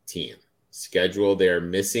team. Schedule, they're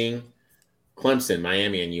missing Clemson,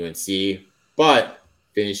 Miami, and UNC, but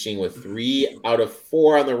finishing with 3 out of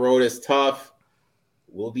 4 on the road is tough.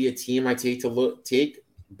 Will be a team I take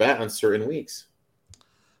bet on certain weeks.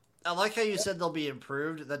 I like how you said they'll be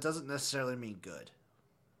improved. That doesn't necessarily mean good.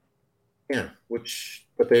 Yeah,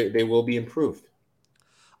 but they will be improved.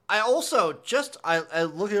 I also I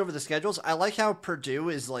looking over the schedules. I like how Purdue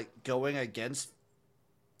is like going against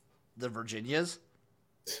the Virginias.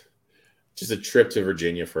 Just a trip to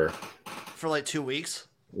Virginia for like 2 weeks.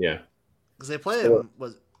 Yeah, because they play them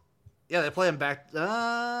they play them back.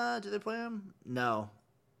 Did they play them? No.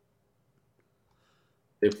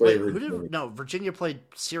 They played. Virginia played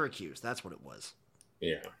Syracuse. That's what it was.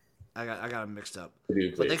 Yeah. I got them mixed up.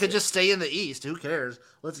 But they could just stay in the East. Who cares?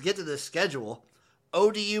 Let's get to this schedule.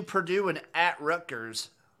 ODU, Purdue, and at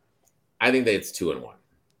Rutgers. I think that it's 2-1.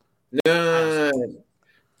 No,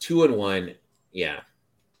 2-1. Yeah.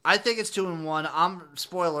 I think it's 2-1. I'm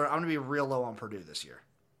going to be real low on Purdue this year.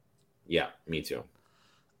 Yeah, me too.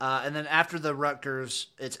 And then after the Rutgers,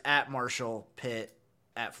 it's at Marshall, Pitt,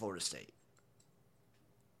 at Florida State.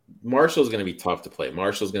 Marshall's going to be tough to play.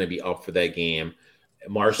 Marshall's going to be up for that game.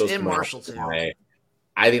 Marshall's in Marshall too.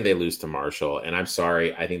 I think they lose to Marshall, and I'm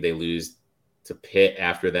sorry. I think they lose to Pitt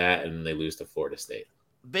after that, and then they lose to Florida State.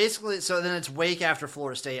 Basically, so then it's Wake after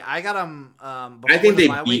Florida State. I got them. I think they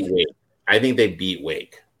beat Wake. I think they beat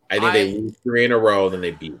Wake. I think they lose 3 in a row, then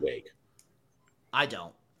they beat Wake. I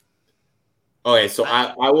don't. Okay, so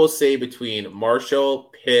I will say between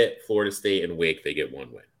Marshall, Pitt, Florida State, and Wake, they get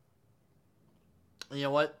 1 win. You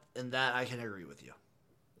know what? In that, I can agree with you.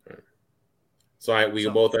 Right. So we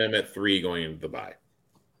both have them at 3 going into the bye.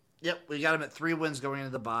 Yep, we got them at 3 wins going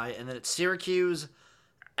into the bye, and then it's Syracuse,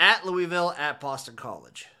 at Louisville, at Boston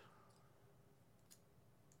College.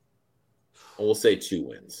 We'll say 2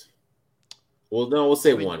 wins. Well, no, we'll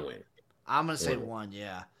say 1 win. I'm going to say 1,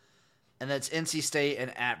 yeah. And that's NC State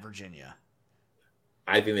and at Virginia.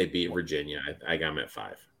 I think they beat Virginia. I got them at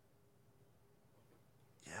 5.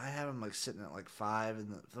 Yeah, I have them like sitting at like 5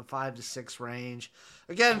 in the 5 to 6 range.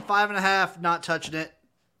 Again, 5.5, not touching it.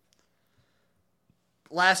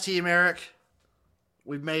 Last team, Erik.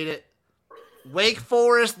 We've made it. Wake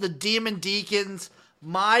Forest, the Demon Deacons,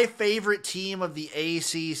 my favorite team of the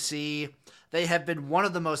ACC. They have been one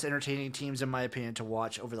of the most entertaining teams, in my opinion, to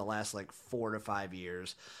watch over the last 4 to 5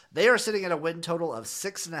 years. They are sitting at a win total of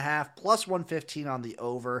 6.5, plus 115 on the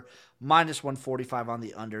over, minus 145 on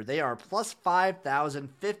the under. They are plus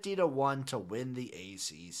 5,050 to 1 to win the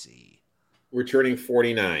ACC. Returning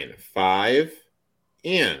 49, 5,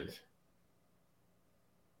 and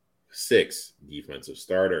 6 defensive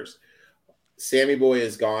starters. Sammy Boy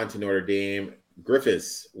is gone to Notre Dame.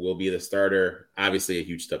 Griffiths will be the starter. Obviously, a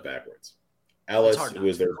huge step backwards. Ellis, who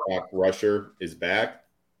is their top rusher, is back.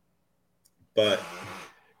 But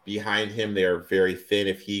behind him, they are very thin.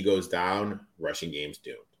 If he goes down, rushing game's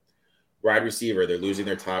doomed. Wide receiver, they're losing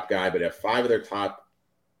their top guy, but have 5 of their top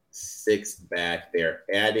 6 back. They're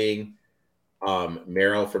adding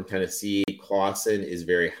Merrill from Tennessee. Clausen is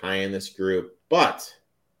very high in this group. But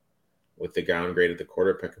with the downgrade at the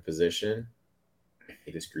quarterback position, I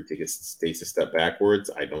think this group takes a step backwards.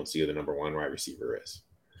 I don't see who the number 1 wide receiver is.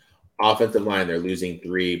 Offensive line, they're losing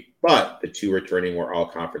 3, but the 2 returning were all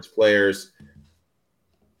conference players.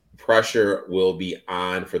 Pressure will be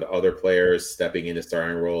on for the other players stepping into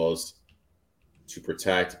starting roles to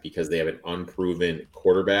protect because they have an unproven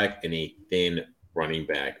quarterback and a thin running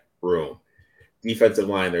back room. Defensive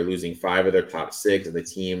line, they're losing 5 of their top 6, and the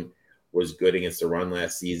team was good against the run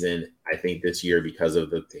last season. I think this year, because of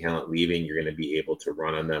the talent leaving, you're going to be able to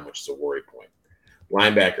run on them, which is a worry point.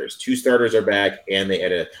 Linebackers, 2 starters are back, and they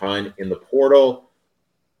added a ton in the portal.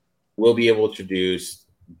 Will be able to produce,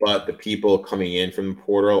 but the people coming in from the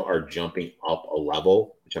portal are jumping up a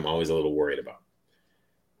level, which I'm always a little worried about.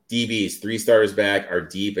 DBs, 3 starters back, are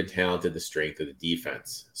deep and talented, the strength of the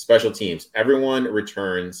defense. Special teams, everyone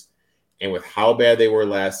returns, and with how bad they were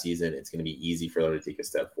last season, it's going to be easy for them to take a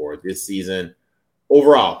step forward this season.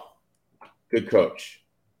 Overall, good coach.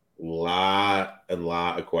 A lot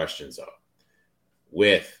of questions, though.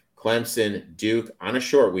 With Clemson, Duke on a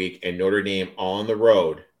short week, and Notre Dame all on the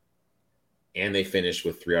road. And they finished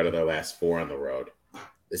with 3 out of their last 4 on the road.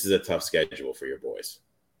 This is a tough schedule for your boys.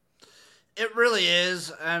 It really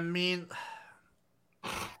is. I mean,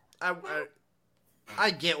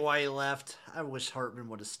 I get why he left. I wish Hartman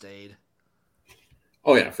would have stayed.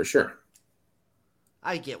 Oh, yeah, for sure.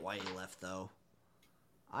 I get why he left, though.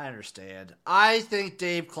 I understand. I think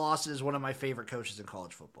Dave Clawson is one of my favorite coaches in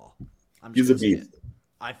college football. He's a beast.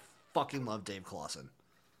 I fucking love Dave Clawson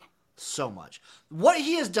so much. What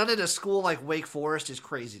he has done at a school like Wake Forest is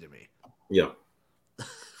crazy to me. Yeah.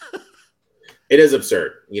 It is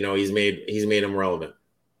absurd. You know, he's made him relevant.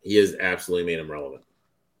 He has absolutely made him relevant.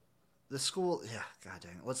 The school, yeah, god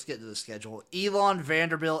dang it. Let's get to the schedule. Elon,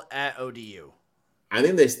 Vanderbilt at ODU. I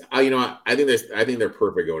think I think they're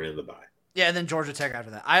perfect going into the bye. Yeah, and then Georgia Tech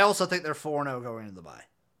after that. I also think they're 4-0 going into the bye.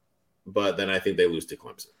 But then I think they lose to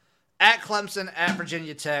Clemson. At Clemson, at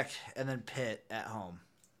Virginia Tech, and then Pitt at home.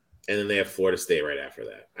 And then they have Florida State right after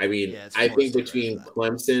that. I mean, yeah, I think between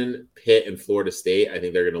Clemson, Pitt, and Florida State, I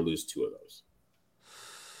think they're going to lose 2 of those.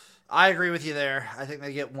 I agree with you there. I think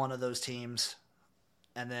they get one of those teams.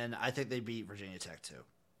 And then I think they beat Virginia Tech too.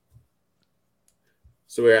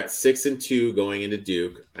 So we're at 6-2 going into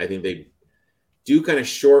Duke. I think they Duke on a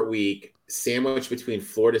short week, sandwich between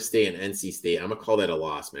Florida State and NC State. I'm going to call that a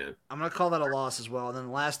loss, man. I'm going to call that a loss as well. And then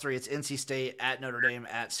the last 3, it's NC State, at Notre Dame,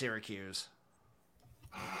 at Syracuse.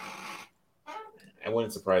 I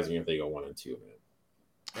wouldn't surprise me if they go 1-2, man.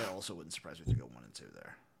 It also wouldn't surprise me if they go 1-2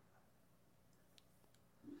 there.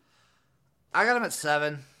 I got them at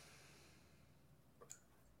 7.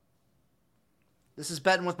 This is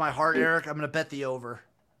betting with my heart, Eric. I'm going to bet the over.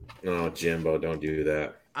 No, Jimbo, don't do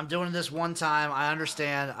that. I'm doing this one time. I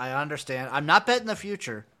understand. I'm not betting the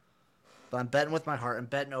future, but I'm betting with my heart. I'm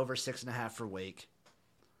betting over 6.5 for Wake.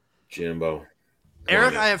 Jimbo.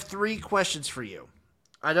 Eric, I have 3 questions for you.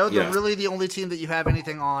 I know that really the only team that you have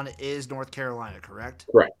anything on is North Carolina, correct?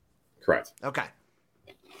 Correct. Okay.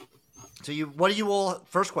 So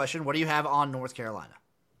first question, what do you have on North Carolina?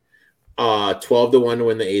 12-1 to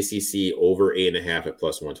win the ACC, over 8.5 at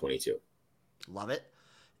plus 122. Love it.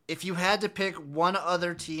 If you had to pick one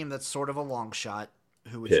other team that's sort of a long shot,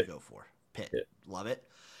 who would Pitt. you go for? Pitt. Love it.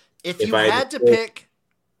 If you had to pick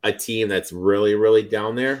a team that's really, really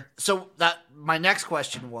down there. So that my next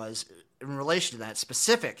question was in relation to that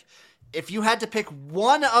specific. If you had to pick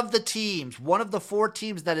one of the teams, one of the 4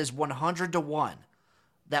 teams that is 100-1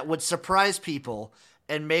 that would surprise people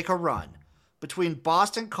and make a run between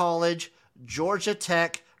Boston College, Georgia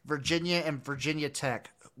Tech, Virginia, and Virginia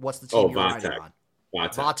Tech, what's the team you're riding on?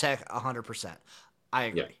 Va-Tech, 100%. I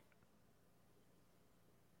agree.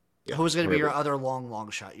 Yeah. Who's going to be your other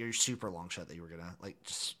long shot? Your super long shot that you were going to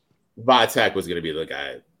just. Va-Tech was going to be the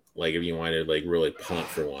guy. Like if you wanted like really punt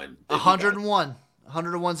for one. 101.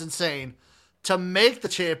 101's insane. To make the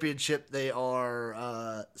championship, they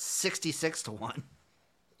are 66-1.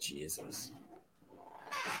 Jesus.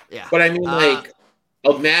 Yeah. But I mean, like,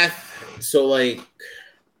 of math, so like,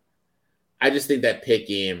 I just think that Pitt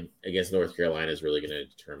game against North Carolina is really going to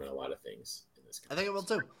determine a lot of things in this game. I think it will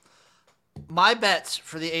too. My bets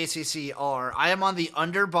for the ACC are: I am on the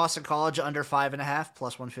under Boston College under 5.5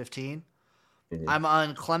 plus 115. Mm-hmm. I'm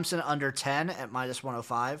on Clemson under 10 at minus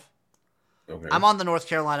 105. Okay. I'm on the North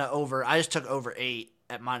Carolina over. I just took over 8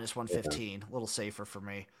 at minus 115. Okay. A little safer for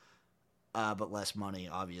me, but less money,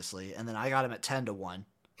 obviously. And then I got him at 10-1.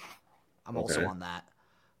 I'm also on that.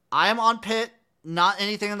 I am on Pitt. Not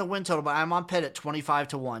anything in the win total, but I'm on Pitt at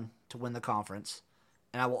 25-1 to win the conference.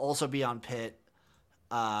 And I will also be on Pitt.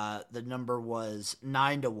 The number was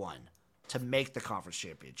 9-1 to make the conference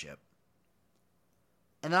championship.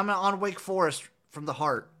 And then I'm on Wake Forest from the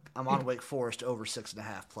heart. I'm on Wake Forest over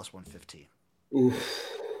 6.5 plus 115.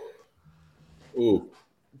 Ooh.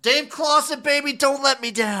 Dave Clawson, baby, don't let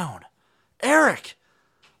me down. Eric,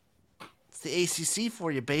 it's the ACC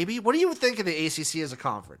for you, baby. What do you think of the ACC as a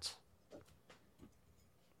conference?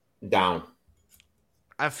 Down.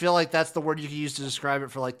 I feel like that's the word you could use to describe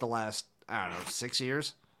it for like the last, 6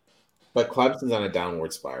 years. But Clemson's on a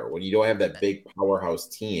downward spiral. When you don't have that big powerhouse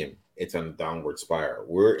team, it's on a downward spiral.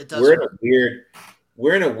 We're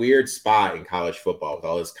in a weird spot in college football with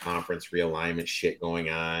all this conference realignment shit going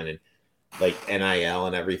on and like NIL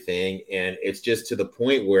and everything. And it's just to the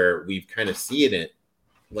point where we've kind of seen it.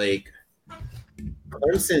 Like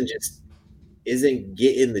Clemson just isn't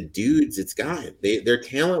getting the dudes it's got. Their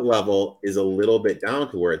talent level is a little bit down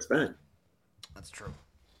to where it's been. That's true.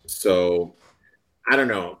 So I don't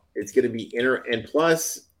know. It's going to be and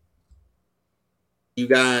plus you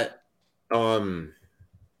got oh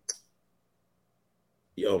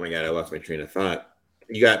my God, I lost my train of thought.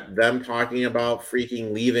 You got them talking about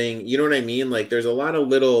freaking leaving. You know what I mean? Like, there's a lot of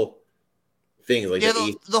little things. Like, yeah,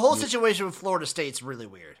 the whole situation with Florida State's really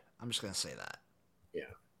weird. I'm just going to say that. Yeah.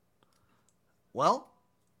 Well,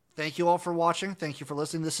 thank you all for watching. Thank you for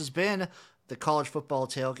listening. This has been the College Football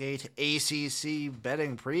Tailgate ACC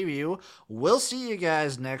betting preview. We'll see you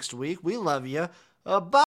guys next week. We love you. Bye.